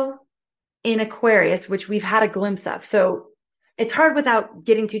 Pluto in Aquarius, which we've had a glimpse of. So it's hard without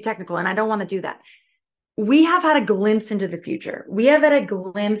getting too technical, and I don't want to do that. We have had a glimpse into the future. We have had a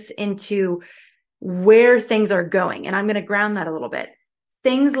glimpse into where things are going. And I'm going to ground that a little bit.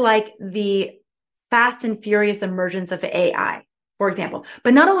 Things like the fast and furious emergence of AI, for example,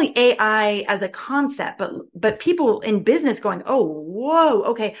 but not only AI as a concept, but people in business going, oh, whoa,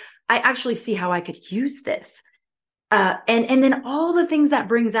 okay, I actually see how I could use this. And then all the things that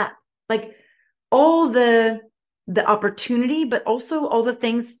brings up, like all the opportunity, but also all the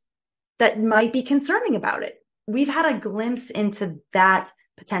things that might be concerning about it. We've had a glimpse into that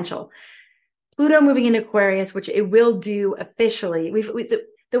potential. Pluto moving into Aquarius, which it will do officially.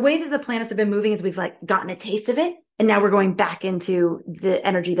 The way that the planets have been moving is we've like gotten a taste of it, and now we're going back into the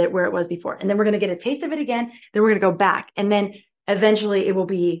energy where it was before. And then we're going to get a taste of it again. Then we're going to go back. And then eventually it will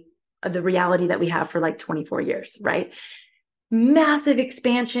be the reality that we have for like 24 years, right? Massive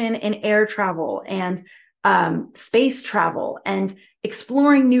expansion in air travel and space travel and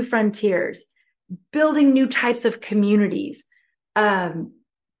exploring new frontiers, building new types of communities,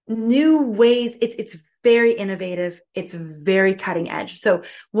 new ways. It's very innovative. It's very cutting edge. So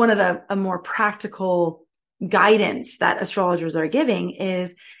one of a more practical guidance that astrologers are giving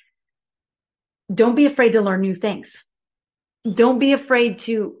is, don't be afraid to learn new things. Don't be afraid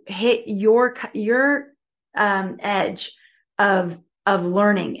to hit your edge of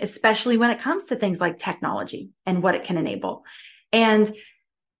learning, especially when it comes to things like technology and what it can enable, and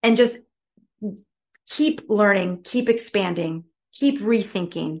just keep learning, keep expanding, keep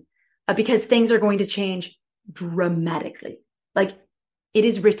rethinking, because things are going to change dramatically. Like, it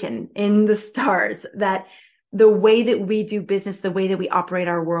is written in the stars that the way that we do business, the way that we operate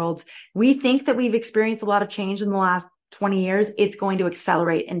our worlds, we think that we've experienced a lot of change in the last 20 years. It's going to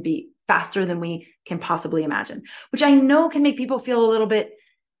accelerate and be faster than we can possibly imagine, which I know can make people feel a little bit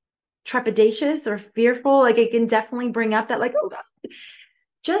trepidatious or fearful. Like, it can definitely bring up that, like, oh God,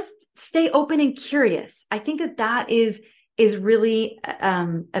 just stay open and curious. I think that is really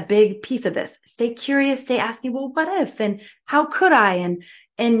a big piece of this. Stay curious, stay asking, well, what if, and how could I,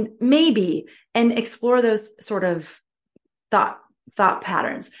 and maybe, and explore those sort of thought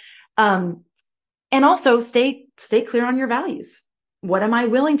patterns. And also stay clear on your values. What am I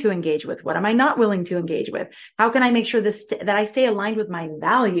willing to engage with? What am I not willing to engage with? How can I make sure that I stay aligned with my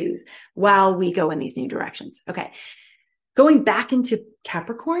values while we go in these new directions? Okay. Going back into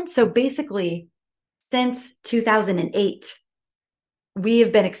Capricorn. So basically, since 2008, we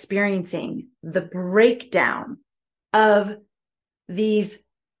have been experiencing the breakdown of these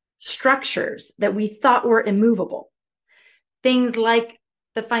structures that we thought were immovable. Things like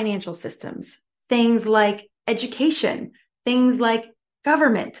the financial systems, things like education, things like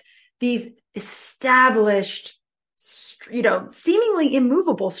government, these established, seemingly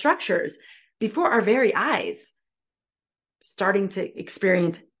immovable structures before our very eyes, starting to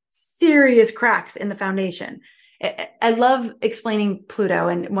experience serious cracks in the foundation. I love explaining Pluto,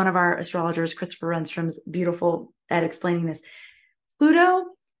 and one of our astrologers, Christopher Renstrom's beautiful at explaining this. Pluto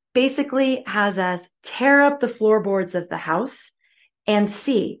basically has us tear up the floorboards of the house and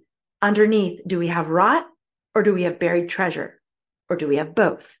see underneath, do we have rot or do we have buried treasure or do we have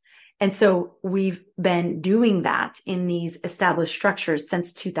both? And so we've been doing that in these established structures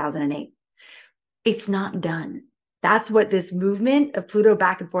since 2008. It's not done. That's what this movement of Pluto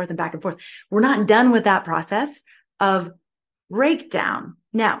back and forth and back and forth. We're not done with that process of breakdown.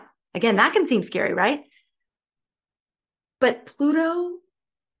 Now, again, that can seem scary, right? But Pluto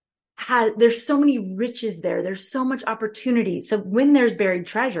there's so many riches there. There's so much opportunity. So when there's buried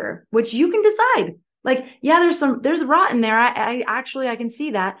treasure, which you can decide, like, yeah, there's rot in there. I can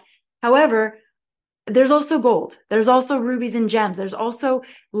see that. However, there's also gold. There's also rubies and gems. There's also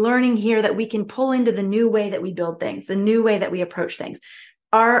learning here that we can pull into the new way that we build things, the new way that we approach things.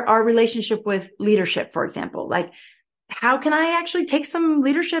 Our relationship with leadership, for example, like, how can I actually take some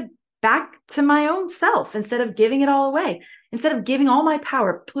leadership back to my own self instead of giving it all away? Instead of giving all my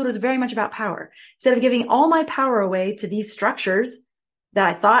power, Pluto's very much about power. Instead of giving all my power away to these structures that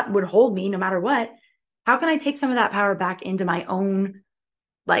I thought would hold me no matter what, how can I take some of that power back into my own,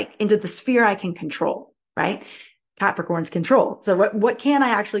 like, into the sphere I can control, right? Capricorn's control. So what can I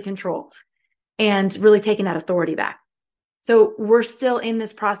actually control? And really taking that authority back. So we're still in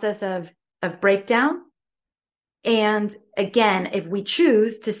this process of breakdown. And again, if we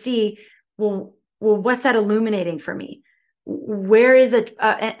choose to see, well, what's that illuminating for me? Where is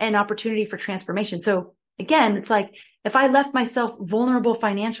an opportunity for transformation? So again, it's like, if I left myself vulnerable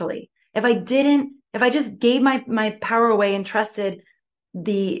financially, if I just gave my power away and trusted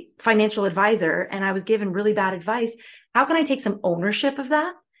the financial advisor and I was given really bad advice, how can I take some ownership of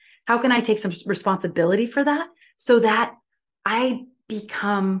that? How can I take some responsibility for that so that I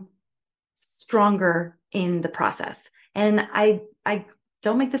become stronger in the process and I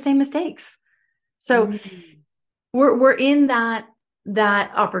don't make the same mistakes? So we're in that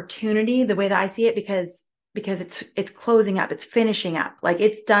opportunity, the way that I see it, because it's closing up, it's finishing up, like,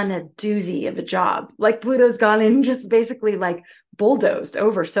 it's done a doozy of a job. Like, Pluto's gone and just basically like bulldozed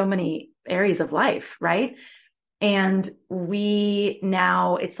over so many areas of life, right? And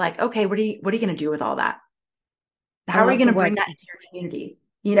it's like, okay, what are you going to do with all that? How are you going to bring that into your community?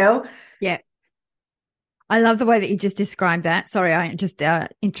 Yeah. I love the way that you just described that. Sorry, I just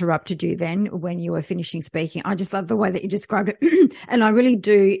interrupted you then when you were finishing speaking. I just love the way that you described it. And I really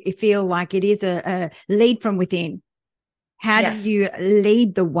do feel like it is a lead from within. How do you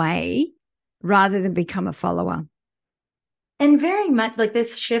lead the way rather than become a follower? And very much like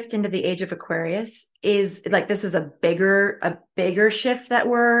this shift into the age of Aquarius is like, this is a bigger shift that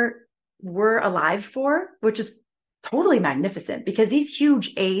we're alive for, which is totally magnificent, because these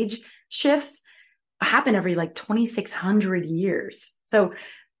huge age shifts happen every like 2,600 years. So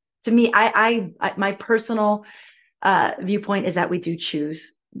to me, my personal viewpoint is that we do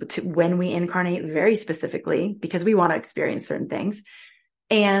choose when we incarnate very specifically because we want to experience certain things.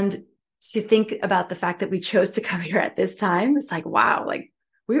 And to think about the fact that we chose to come here at this time, it's like, wow, like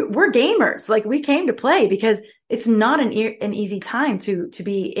we're gamers. Like, we came to play, because it's not an easy time to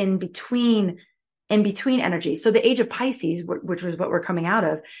be in between energy. So the age of Pisces, which was what we're coming out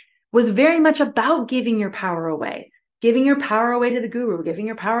of, was very much about giving your power away to the guru, giving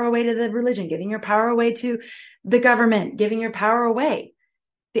your power away to the religion, giving your power away to the government, giving your power away.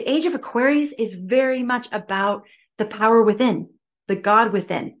 The age of Aquarius is very much about the power within, the God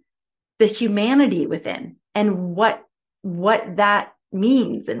within, the humanity within, and what that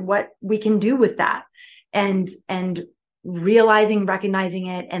means and what we can do with that, and realizing, recognizing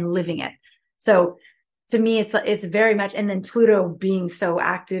it, and living it. So to me, it's very much, and then Pluto being so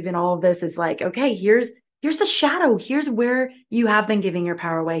active in all of this is like, okay, here's the shadow. Here's where you have been giving your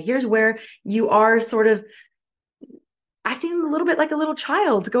power away. Here's where you are sort of acting a little bit like a little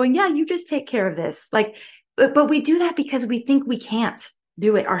child, going, yeah, you just take care of this. Like, but we do that because we think we can't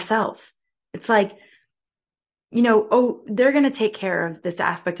do it ourselves. It's like, oh, they're going to take care of this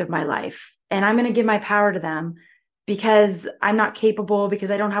aspect of my life and I'm going to give my power to them because I'm not capable,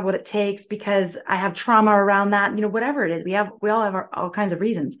 because I don't have what it takes, because I have trauma around that, whatever it is. We all have all kinds of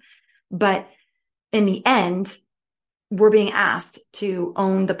reasons. But in the end, we're being asked to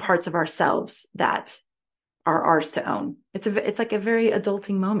own the parts of ourselves that are ours to own. It's like a very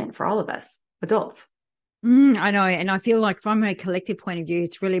adulting moment for all of us adults. I know. And I feel like from a collective point of view,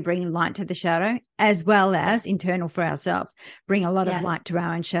 it's really bringing light to the shadow as well as internal for ourselves, bring a lot of light to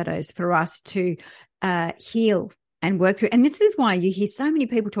our own shadows for us to heal and work through. And this is why you hear so many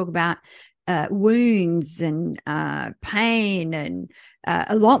people talk about wounds and pain and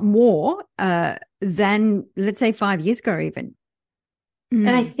a lot more than, let's say, 5 years ago even. And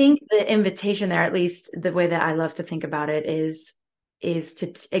I think the invitation there, at least the way that I love to think about it is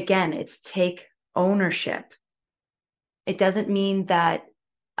to, again, it's take ownership. It doesn't mean that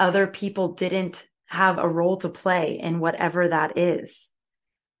other people didn't have a role to play in whatever that is.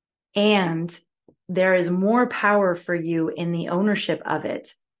 And there is more power for you in the ownership of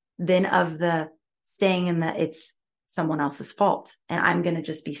it than of the staying in that it's someone else's fault and I'm going to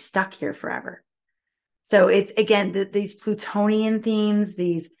just be stuck here forever. So it's, again, these Plutonian themes,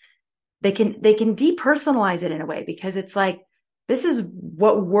 they can depersonalize it in a way, because it's like, this is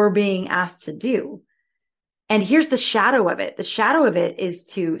what we're being asked to do. And here's the shadow of it. The shadow of it is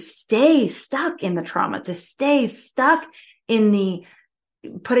to stay stuck in the trauma, to stay stuck in the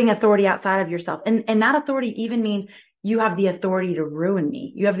putting authority outside of yourself. And that authority even means you have the authority to ruin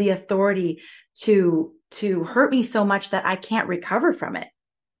me. You have the authority to hurt me so much that I can't recover from it.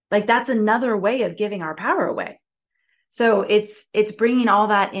 Like, that's another way of giving our power away. So it's bringing all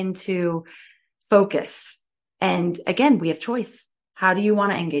that into focus. And again, we have choice. How do you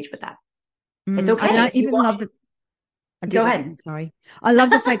want to engage with that? It's okay. I even love the Go ahead. Sorry. I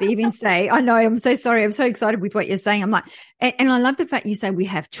love the fact that you even say, I know, I'm so sorry. I'm so excited with what you're saying. I'm like, and I love the fact you say we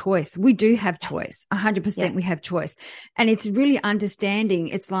have choice. We do have choice. 100% we have choice. And it's really understanding.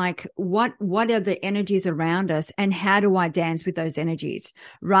 It's like, what are the energies around us and how do I dance with those energies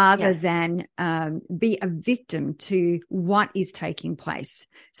rather than be a victim to what is taking place.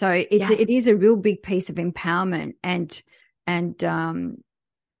 So it is a real big piece of empowerment and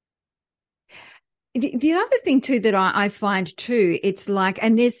the other thing too that I find too, it's like,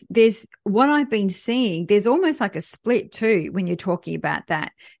 and there's what I've been seeing, there's almost like a split too when you're talking about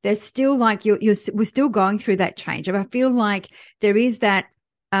that. There's still like we're still going through that change. I feel like there is that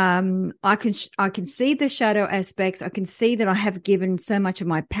I can see the shadow aspects. I can see that I have given so much of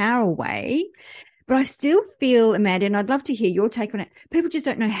my power away, but I still feel, Amanda, and I'd love to hear your take on it. People just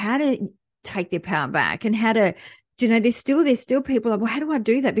don't know how to take their power back and how to. There's still people like, well, how do I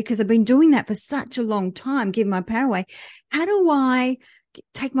do that? Because I've been doing that for such a long time, giving my power away. How do I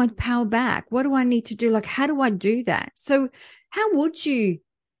take my power back? What do I need to do? Like, how do I do that? So how would you,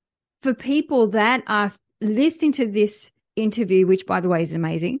 for people that are listening to this interview, which by the way is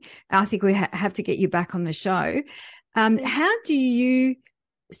amazing, I think we have to get you back on the show. How do you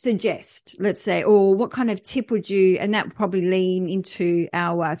suggest, let's say, or what kind of tip would you, and that would probably lean into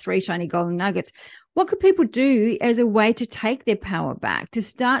our 3 shiny golden nuggets. What could people do as a way to take their power back, to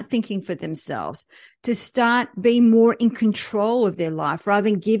start thinking for themselves, to start being more in control of their life rather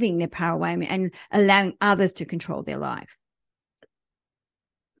than giving their power away and allowing others to control their life?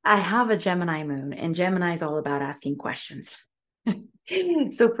 I have a Gemini moon, and Gemini is all about asking questions.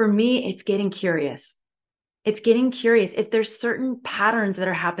 So for me, it's getting curious. It's getting curious. If there's certain patterns that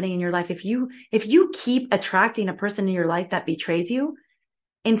are happening in your life, if you keep attracting a person in your life that betrays you,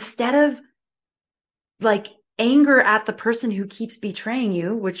 instead of like anger at the person who keeps betraying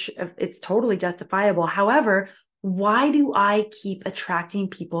you, which it's totally justifiable. However, why do I keep attracting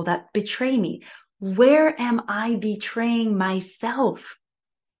people that betray me? Where am I betraying myself?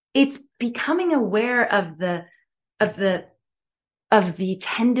 It's becoming aware of the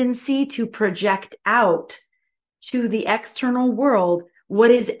tendency to project out to the external world what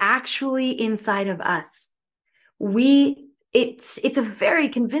is actually inside of us. It's a very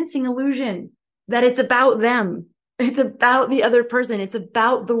convincing illusion that it's about them. It's about the other person. It's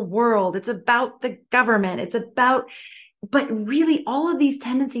about the world. It's about the government. But really all of these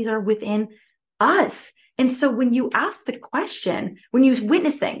tendencies are within us. And so when you ask the question, when you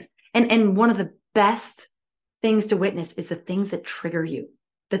witness things, and one of the best things to witness is the things that trigger you,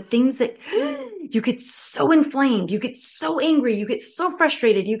 the things that you get so inflamed, you get so angry, you get so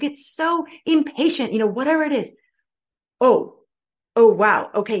frustrated, you get so impatient, whatever it is. Oh, wow.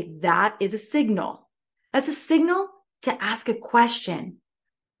 Okay. That is a signal. That's a signal to ask a question.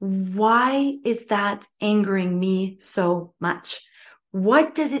 Why is that angering me so much?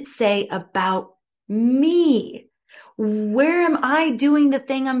 What does it say about me. Where am I doing the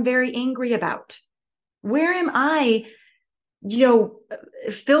thing I'm very angry about? Where am I,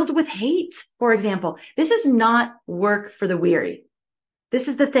 filled with hate, for example? This is not work for the weary. This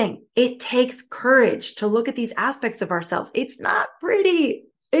is the thing. It takes courage to look at these aspects of ourselves. It's not pretty.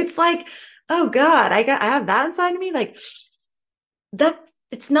 It's like, oh God, I have that inside of me. Like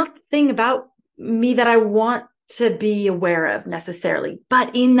it's not the thing about me that I want to be aware of necessarily.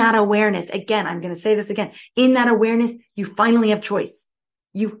 But in that awareness, again, I'm going to say this again, in that awareness, you finally have choice.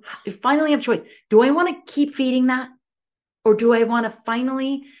 You finally have choice. Do I want to keep feeding that? Or do I want to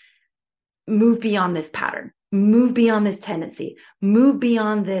finally move beyond this pattern, move beyond this tendency, move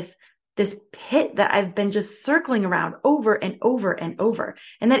beyond this pit that I've been just circling around over and over and over?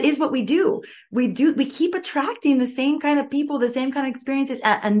 And that is what we do. We keep attracting the same kind of people, the same kind of experiences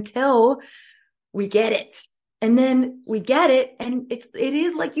until we get it. And then we get it. And it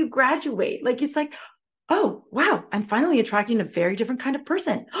is like you graduate. Like, it's like, oh, wow, I'm finally attracting a very different kind of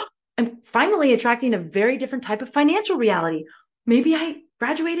person. I'm finally attracting a very different type of financial reality. Maybe I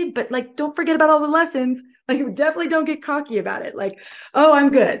graduated, but like, don't forget about all the lessons. Like, definitely don't get cocky about it. Like, oh, I'm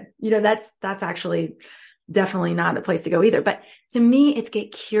good. That's actually definitely not a place to go either. But to me, it's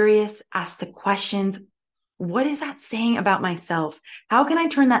get curious, ask the questions. What is that saying about myself? How can I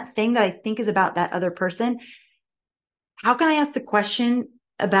turn that thing that I think is about that other person? How can I ask the question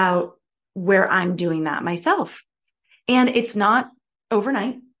about where I'm doing that myself? And it's not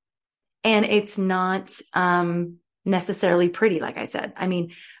overnight, and it's not necessarily pretty, like I said. I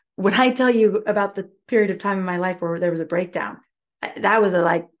mean, when I tell you about the period of time in my life where there was a breakdown, that was a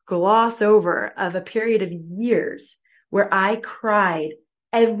like gloss over of a period of years where I cried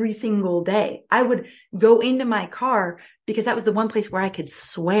every single day. I would go into my car because that was the one place where I could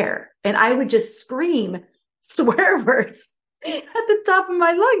swear, and I would just scream swear words at the top of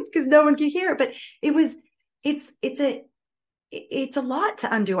my lungs because no one could hear it. But it's a lot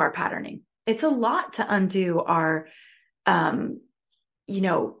to undo our patterning. It's a lot to undo our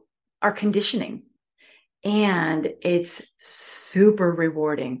conditioning. And it's super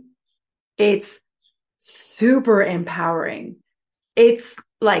rewarding. It's super empowering. It's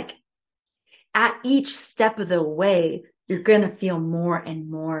like at each step of the way, you're going to feel more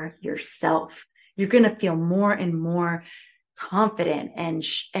and more yourself. You're going to feel more and more confident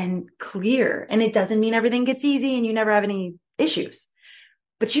and clear. And it doesn't mean everything gets easy and you never have any issues,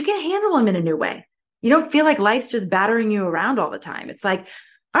 but you can handle them in a new way. You don't feel like life's just battering you around all the time. It's like,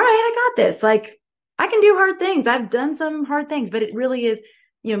 all right, I got this. Like, I can do hard things. I've done some hard things, but it really is,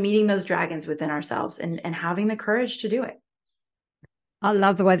 meeting those dragons within ourselves and having the courage to do it. I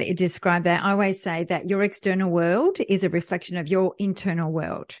love the way that you describe that. I always say that your external world is a reflection of your internal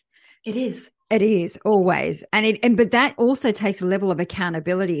world. It is. It is always. But that also takes a level of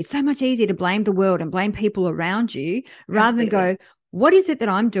accountability. It's so much easier to blame the world and blame people around you rather than go, what is it that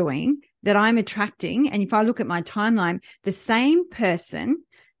I'm doing that I'm attracting? And if I look at my timeline, the same person,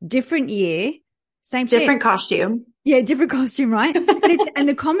 different year, same different costume. Yeah, different costume, right? And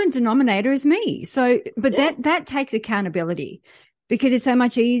the common denominator is me. So, but yes. that takes accountability, because it's so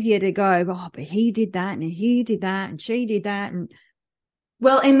much easier to go, oh, but he did that and he did that and she did that. And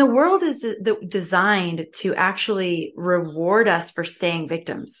the world is designed to actually reward us for staying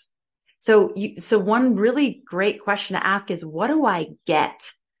victims. So one really great question to ask is, what do I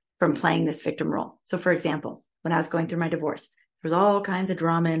get from playing this victim role? So for example, when I was going through my divorce, there was all kinds of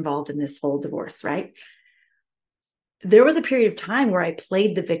drama involved in this whole divorce, right? There was a period of time where I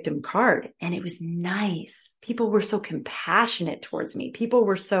played the victim card, and it was nice. People were so compassionate towards me. People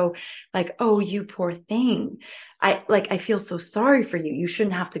were so like, oh, you poor thing. I feel so sorry for you. You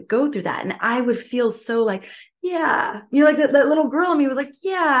shouldn't have to go through that. And I would feel so like, yeah, like that little girl in me was like,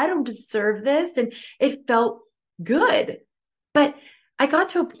 yeah, I don't deserve this. And it felt good. But I got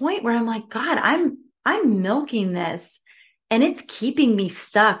to a point where I'm like, God, I'm milking this, and it's keeping me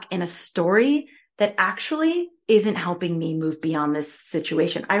stuck in a story that actually isn't helping me move beyond this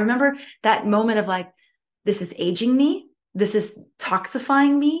situation. I remember that moment of like, this is aging me. This is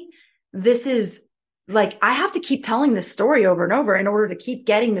toxifying me. This is like, I have to keep telling this story over and over in order to keep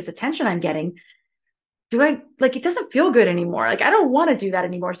getting this attention I'm getting. It doesn't feel good anymore. Like, I don't want to do that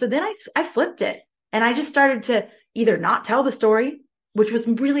anymore. So then I flipped it, and I just started to either not tell the story, which was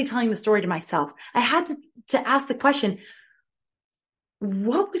really telling the story to myself. I had to ask the question,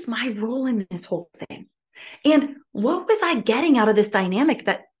 what was my role in this whole thing? And what was I getting out of this dynamic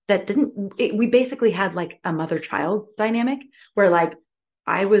we basically had like a mother-child dynamic where like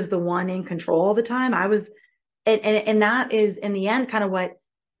I was the one in control all the time. And that is in the end kind of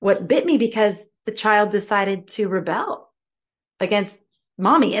what bit me, because the child decided to rebel against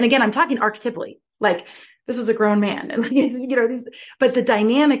mommy. And again, I'm talking archetypally. Like this was a grown man. And like, but the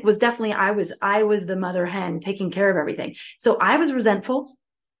dynamic was definitely, I was the mother hen taking care of everything. So I was resentful.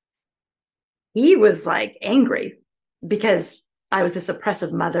 He was like angry because I was this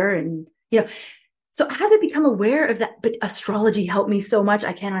oppressive mother. And, so I had to become aware of that. But astrology helped me so much.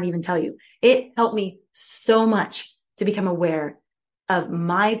 I cannot even tell you. It helped me so much to become aware of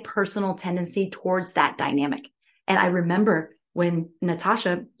my personal tendency towards that dynamic. And I remember when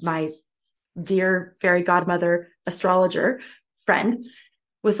Natasha, my dear fairy godmother astrologer friend,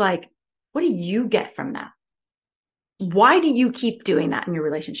 was like, what do you get from that? Why do you keep doing that in your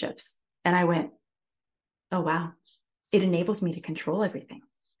relationships? And I went, oh, wow. It enables me to control everything.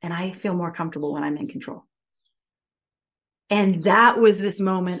 And I feel more comfortable when I'm in control. And that was this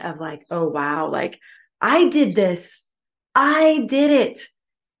moment of like, oh, wow. Like I did this. I did it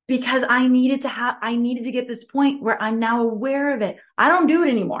because I needed to get this point where I'm now aware of it. I don't do it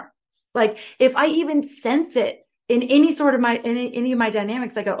anymore. Like if I even sense it in any sort of any of my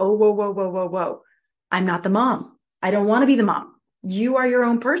dynamics, I go, oh, whoa, whoa, whoa, whoa, whoa. I'm not the mom. I don't want to be the mom. You are your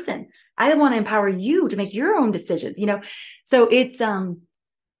own person. I want to empower you to make your own decisions, So it's amazing.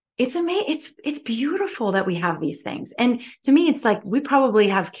 It's beautiful that we have these things. And to me, it's like, we probably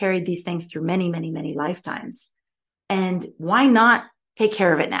have carried these things through many, many, many lifetimes. And why not take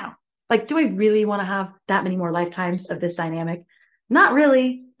care of it now? Like, do I really want to have that many more lifetimes of this dynamic? Not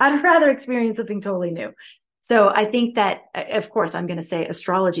really. I'd rather experience something totally new. So I think that, of course, I'm going to say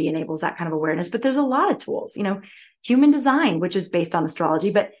astrology enables that kind of awareness, but there's a lot of tools, human design, which is based on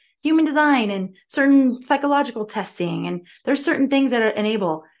astrology, but human design and certain psychological testing. And there's certain things that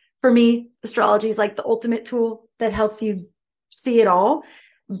enable. For me, astrology is like the ultimate tool that helps you see it all,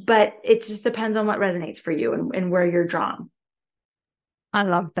 but it just depends on what resonates for you and where you're drawn. I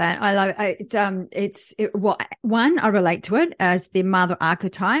love that. I love it. One, I relate to it as the mother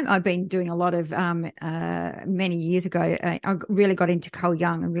archetype. I've been doing a lot of many years ago. I really got into Carl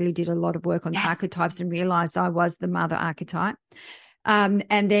Jung and really did a lot of work on archetypes and realized I was the mother archetype. And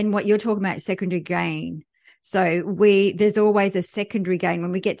then what you're talking about, secondary gain. So there's always a secondary gain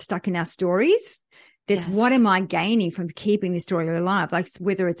when we get stuck in our stories. That's what am I gaining from keeping this story alive? Like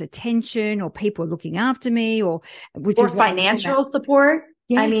whether it's attention or people looking after me or financial support.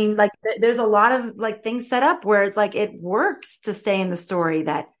 Yes. I mean, like there's a lot of like things set up where like it works to stay in the story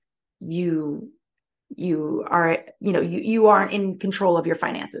that you are, you aren't in control of your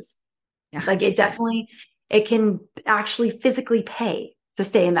finances. Yeah, like it can actually physically pay to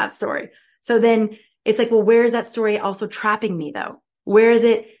stay in that story. So then it's like, well, where is that story also trapping me though? Where is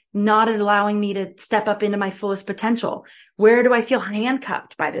it not allowing me to step up into my fullest potential? Where do I feel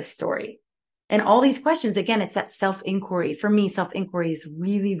handcuffed by this story? And all these questions, again, it's that self-inquiry. For me, self-inquiry is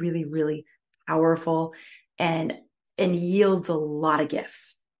really, really, really powerful and yields a lot of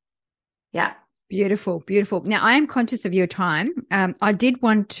gifts. Yeah. Beautiful, beautiful. Now, I am conscious of your time. I did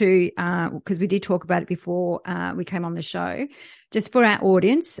want to, because we did talk about it before we came on the show, just for our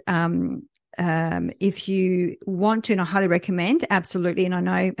audience, if you want to, and I highly recommend, absolutely, and I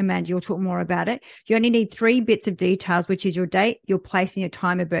know, Amanda, you'll talk more about it, you only need 3 bits of details, which is your date, your place, and your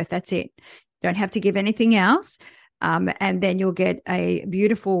time of birth. That's it. Don't have to give anything else. And then you'll get a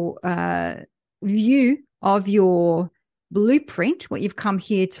beautiful view of your blueprint, what you've come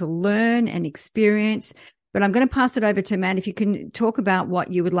here to learn and experience. But I'm going to pass it over to Amanda. If you can talk about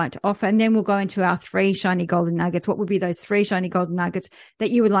what you would like to offer, and then we'll go into our 3 shiny golden nuggets. What would be those 3 shiny golden nuggets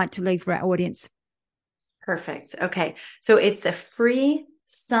that you would like to leave for our audience? Perfect. Okay. So it's a free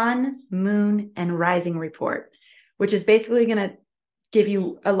sun, moon, and rising report, which is basically going to give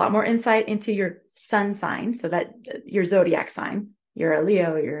you a lot more insight into your sun sign. So that your zodiac sign, you're a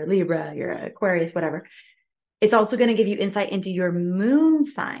Leo, you're a Libra, you're an Aquarius, whatever. It's also going to give you insight into your moon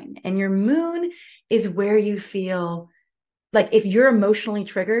sign. And your moon is where you feel like if you're emotionally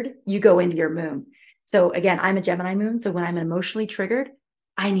triggered, you go into your moon. So again, I'm a Gemini moon. So when I'm emotionally triggered,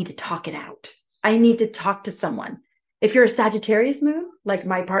 I need to talk it out. I need to talk to someone. If you're a Sagittarius moon, like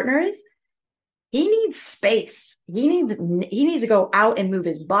my partner is, he needs space. He needs to go out and move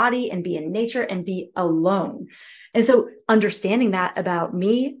his body and be in nature and be alone. And so understanding that about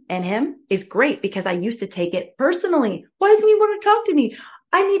me and him is great because I used to take it personally. Why doesn't he want to talk to me?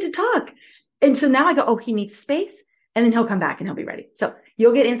 I need to talk. And so now I go, oh, he needs space. And then he'll come back and he'll be ready. So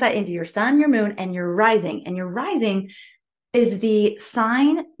you'll get insight into your sun, your moon, and your rising. And your rising is the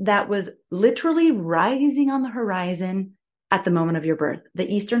sign that was literally rising on the horizon at the moment of your birth.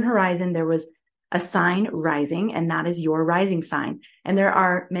 The eastern horizon, there was a sign rising, and that is your rising sign. And there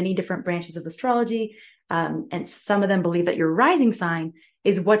are many different branches of astrology. And some of them believe that your rising sign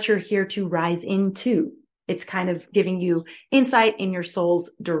is what you're here to rise into. It's kind of giving you insight in your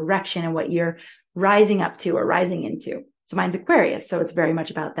soul's direction and what you're rising up to or rising into. So mine's Aquarius. So it's very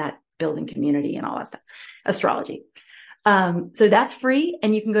much about that building community and all that stuff, astrology. So that's free.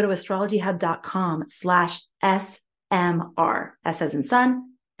 And you can go to astrologyhub.com/SMR, S as in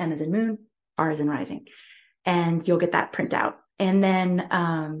sun, M as in moon, R as in rising. And you'll get that printout. And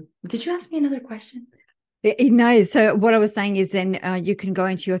then, did you ask me another question? No. So what I was saying is then you can go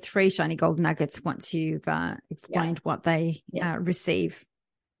into your 3 shiny gold nuggets once you've explained what they receive.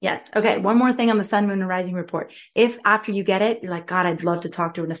 Yes. Okay. One more thing on the sun, moon, and rising report. If after you get it, you're like, God, I'd love to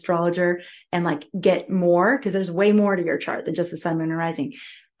talk to an astrologer and like get more, because there's way more to your chart than just the sun, moon, and rising.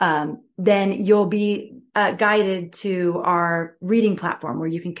 Then you'll be guided to our reading platform where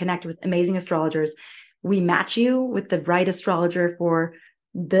you can connect with amazing astrologers. We match you with the right astrologer for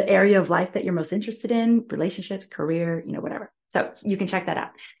the area of life that you're most interested in, relationships, career, whatever. So you can check that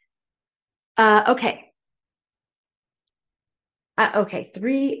out. Okay.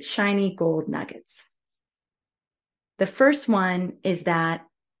 3 shiny gold nuggets. The first one is that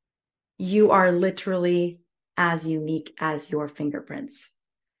you are literally as unique as your fingerprints.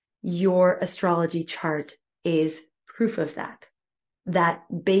 Your astrology chart is proof of that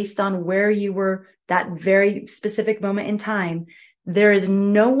based on where you were that very specific moment in time, there is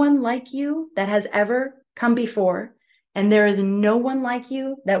no one like you that has ever come before, and there is no one like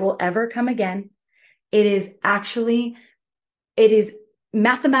you that will ever come again. It is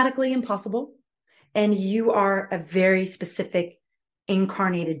mathematically impossible, and you are a very specific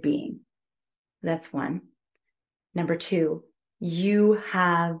incarnated being. That's one. Number 2, you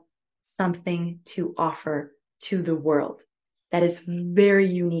have something to offer to the world that is very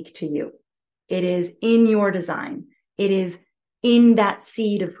unique to you. It is in your design. It is in that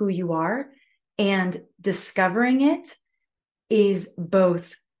seed of who you are, and discovering it is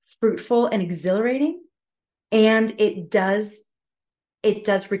both fruitful and exhilarating, and it does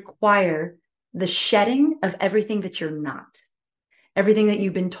require the shedding of everything that you're not, everything that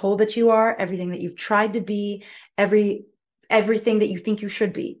you've been told that you are, everything that you've tried to be, everything that you think you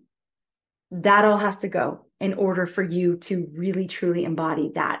should be. That all has to go in order for you to really, truly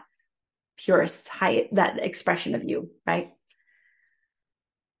embody that purest, high, that expression of you, right?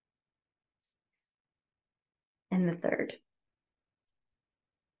 And the third.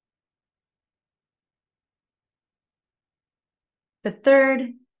 The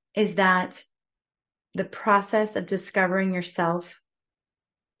third is that the process of discovering yourself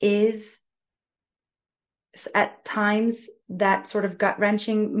is at times that sort of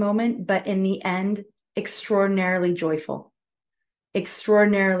gut-wrenching moment, but in the end, extraordinarily joyful,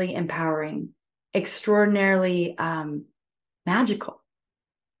 extraordinarily empowering, extraordinarily magical.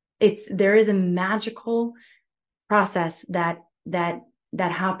 There is a magical process that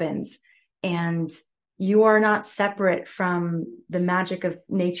happens, and you are not separate from the magic of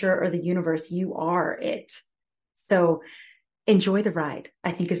nature or the universe. You are it. So enjoy the ride,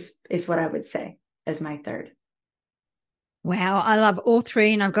 I think is what I would say as my third. Wow, I love all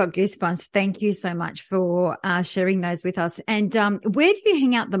 3, and I've got goosebumps. Thank you so much for sharing those with us. And where do you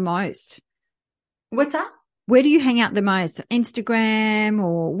hang out the most? What's that? Where do you hang out the most? Instagram,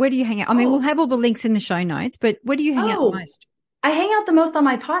 or where do you hang out? I mean, we'll have all the links in the show notes, but where do you hang out the most? I hang out the most on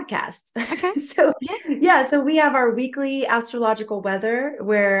my podcast. Okay. So we have our weekly astrological weather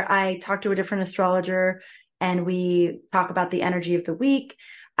where I talk to a different astrologer and we talk about the energy of the week.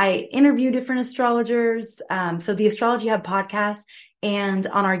 I interview different astrologers. So the Astrology Hub podcast and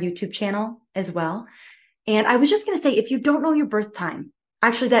on our YouTube channel as well. And I was just going to say, if you don't know your birth time,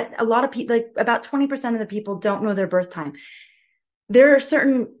 actually that a lot of people, like about 20% of the people don't know their birth time. There are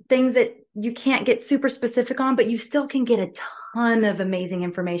certain things that you can't get super specific on, but you still can get a ton of amazing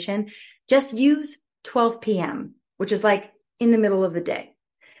information. Just use 12 p.m., which is like in the middle of the day.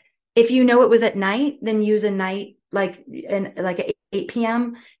 If you know it was at night, then use a night like 8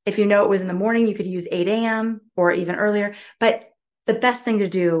 p.m. If you know it was in the morning, you could use 8 a.m. or even earlier. But the best thing to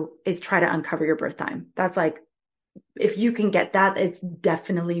do is try to uncover your birth time. That's like, if you can get that, it's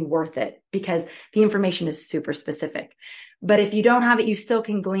definitely worth it because the information is super specific. But if you don't have it, you still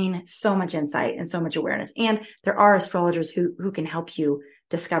can glean so much insight and so much awareness. And there are astrologers who can help you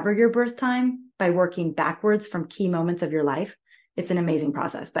discover your birth time by working backwards from key moments of your life. It's an amazing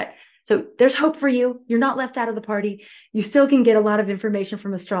process. But so there's hope for you. You're not left out of the party. You still can get a lot of information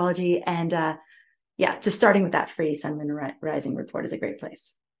from astrology. And just starting with that free Sun, Moon, Rising report is a great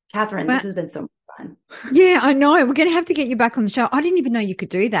place. Catherine, this has been so much fun. Yeah, I know. We're going to have to get you back on the show. I didn't even know you could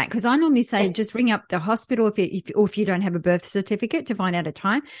do that because I normally say just ring up the hospital if you don't have a birth certificate to find out a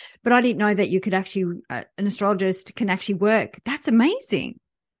time. But I didn't know that you could actually, an astrologist can actually work. That's amazing.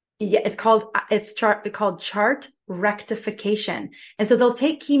 Yeah, it's called chart rectification. And so they'll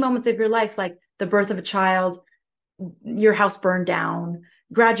take key moments of your life, like the birth of a child, your house burned down,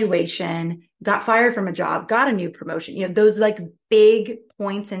 graduation, got fired from a job, got a new promotion, you know, those like big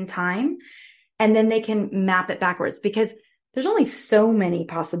points in time. And then they can map it backwards, because there's only so many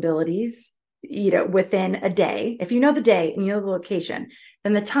possibilities, you know, within a day. If you know the day and you know the location,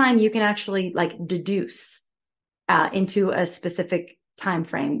 then the time you can actually like deduce into a specific time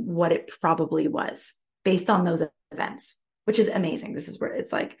frame what it probably was based on those events, which is amazing. This is where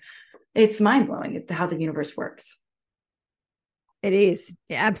it's like, it's mind-blowing how the universe works. It is.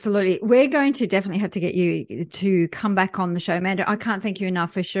 Absolutely. We're going to definitely have to get you to come back on the show, Amanda. I can't thank you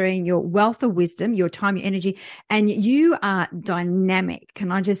enough for sharing your wealth of wisdom, your time, your energy, and you are dynamic.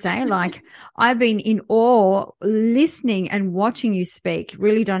 Can I just say, like, I've been in awe listening and watching you speak,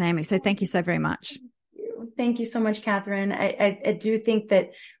 really dynamic. So thank you so very much. Thank you so much, Catherine. I do think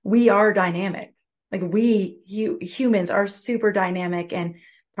that we are dynamic. Like humans are super dynamic, and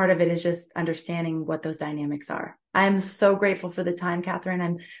part of it is just understanding what those dynamics are. I'm so grateful for the time, Catherine.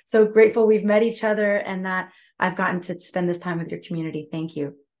 I'm so grateful we've met each other and that I've gotten to spend this time with your community. Thank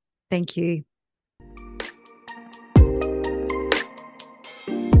you. Thank you.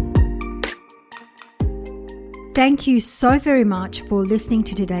 Thank you so very much for listening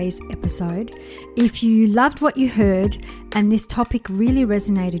to today's episode. If you loved what you heard and this topic really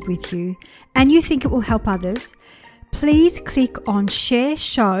resonated with you and you think it will help others, please click on Share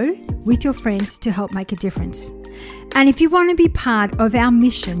Show with your friends to help make a difference. And if you want to be part of our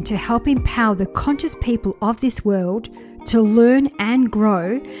mission to help empower the conscious people of this world to learn and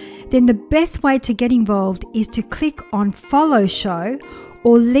grow, then the best way to get involved is to click on Follow Show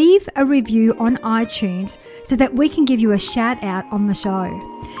or leave a review on iTunes so that we can give you a shout out on the show.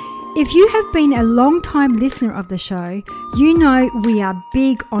 If you have been a long-time listener of the show, you know we are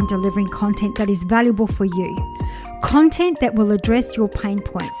big on delivering content that is valuable for you. Content that will address your pain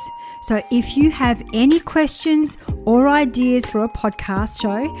points. So if you have any questions or ideas for a podcast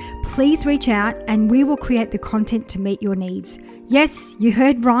show, please reach out and we will create the content to meet your needs. Yes, you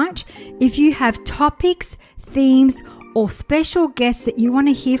heard right. If you have topics, themes, or special guests that you want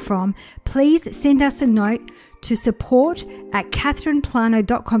to hear from, please send us a note to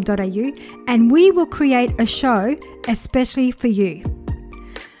support@catherineplano.com.au and we will create a show especially for you.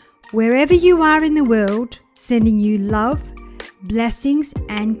 Wherever you are in the world, sending you love, blessings,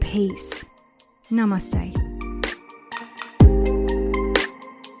 and peace. Namaste.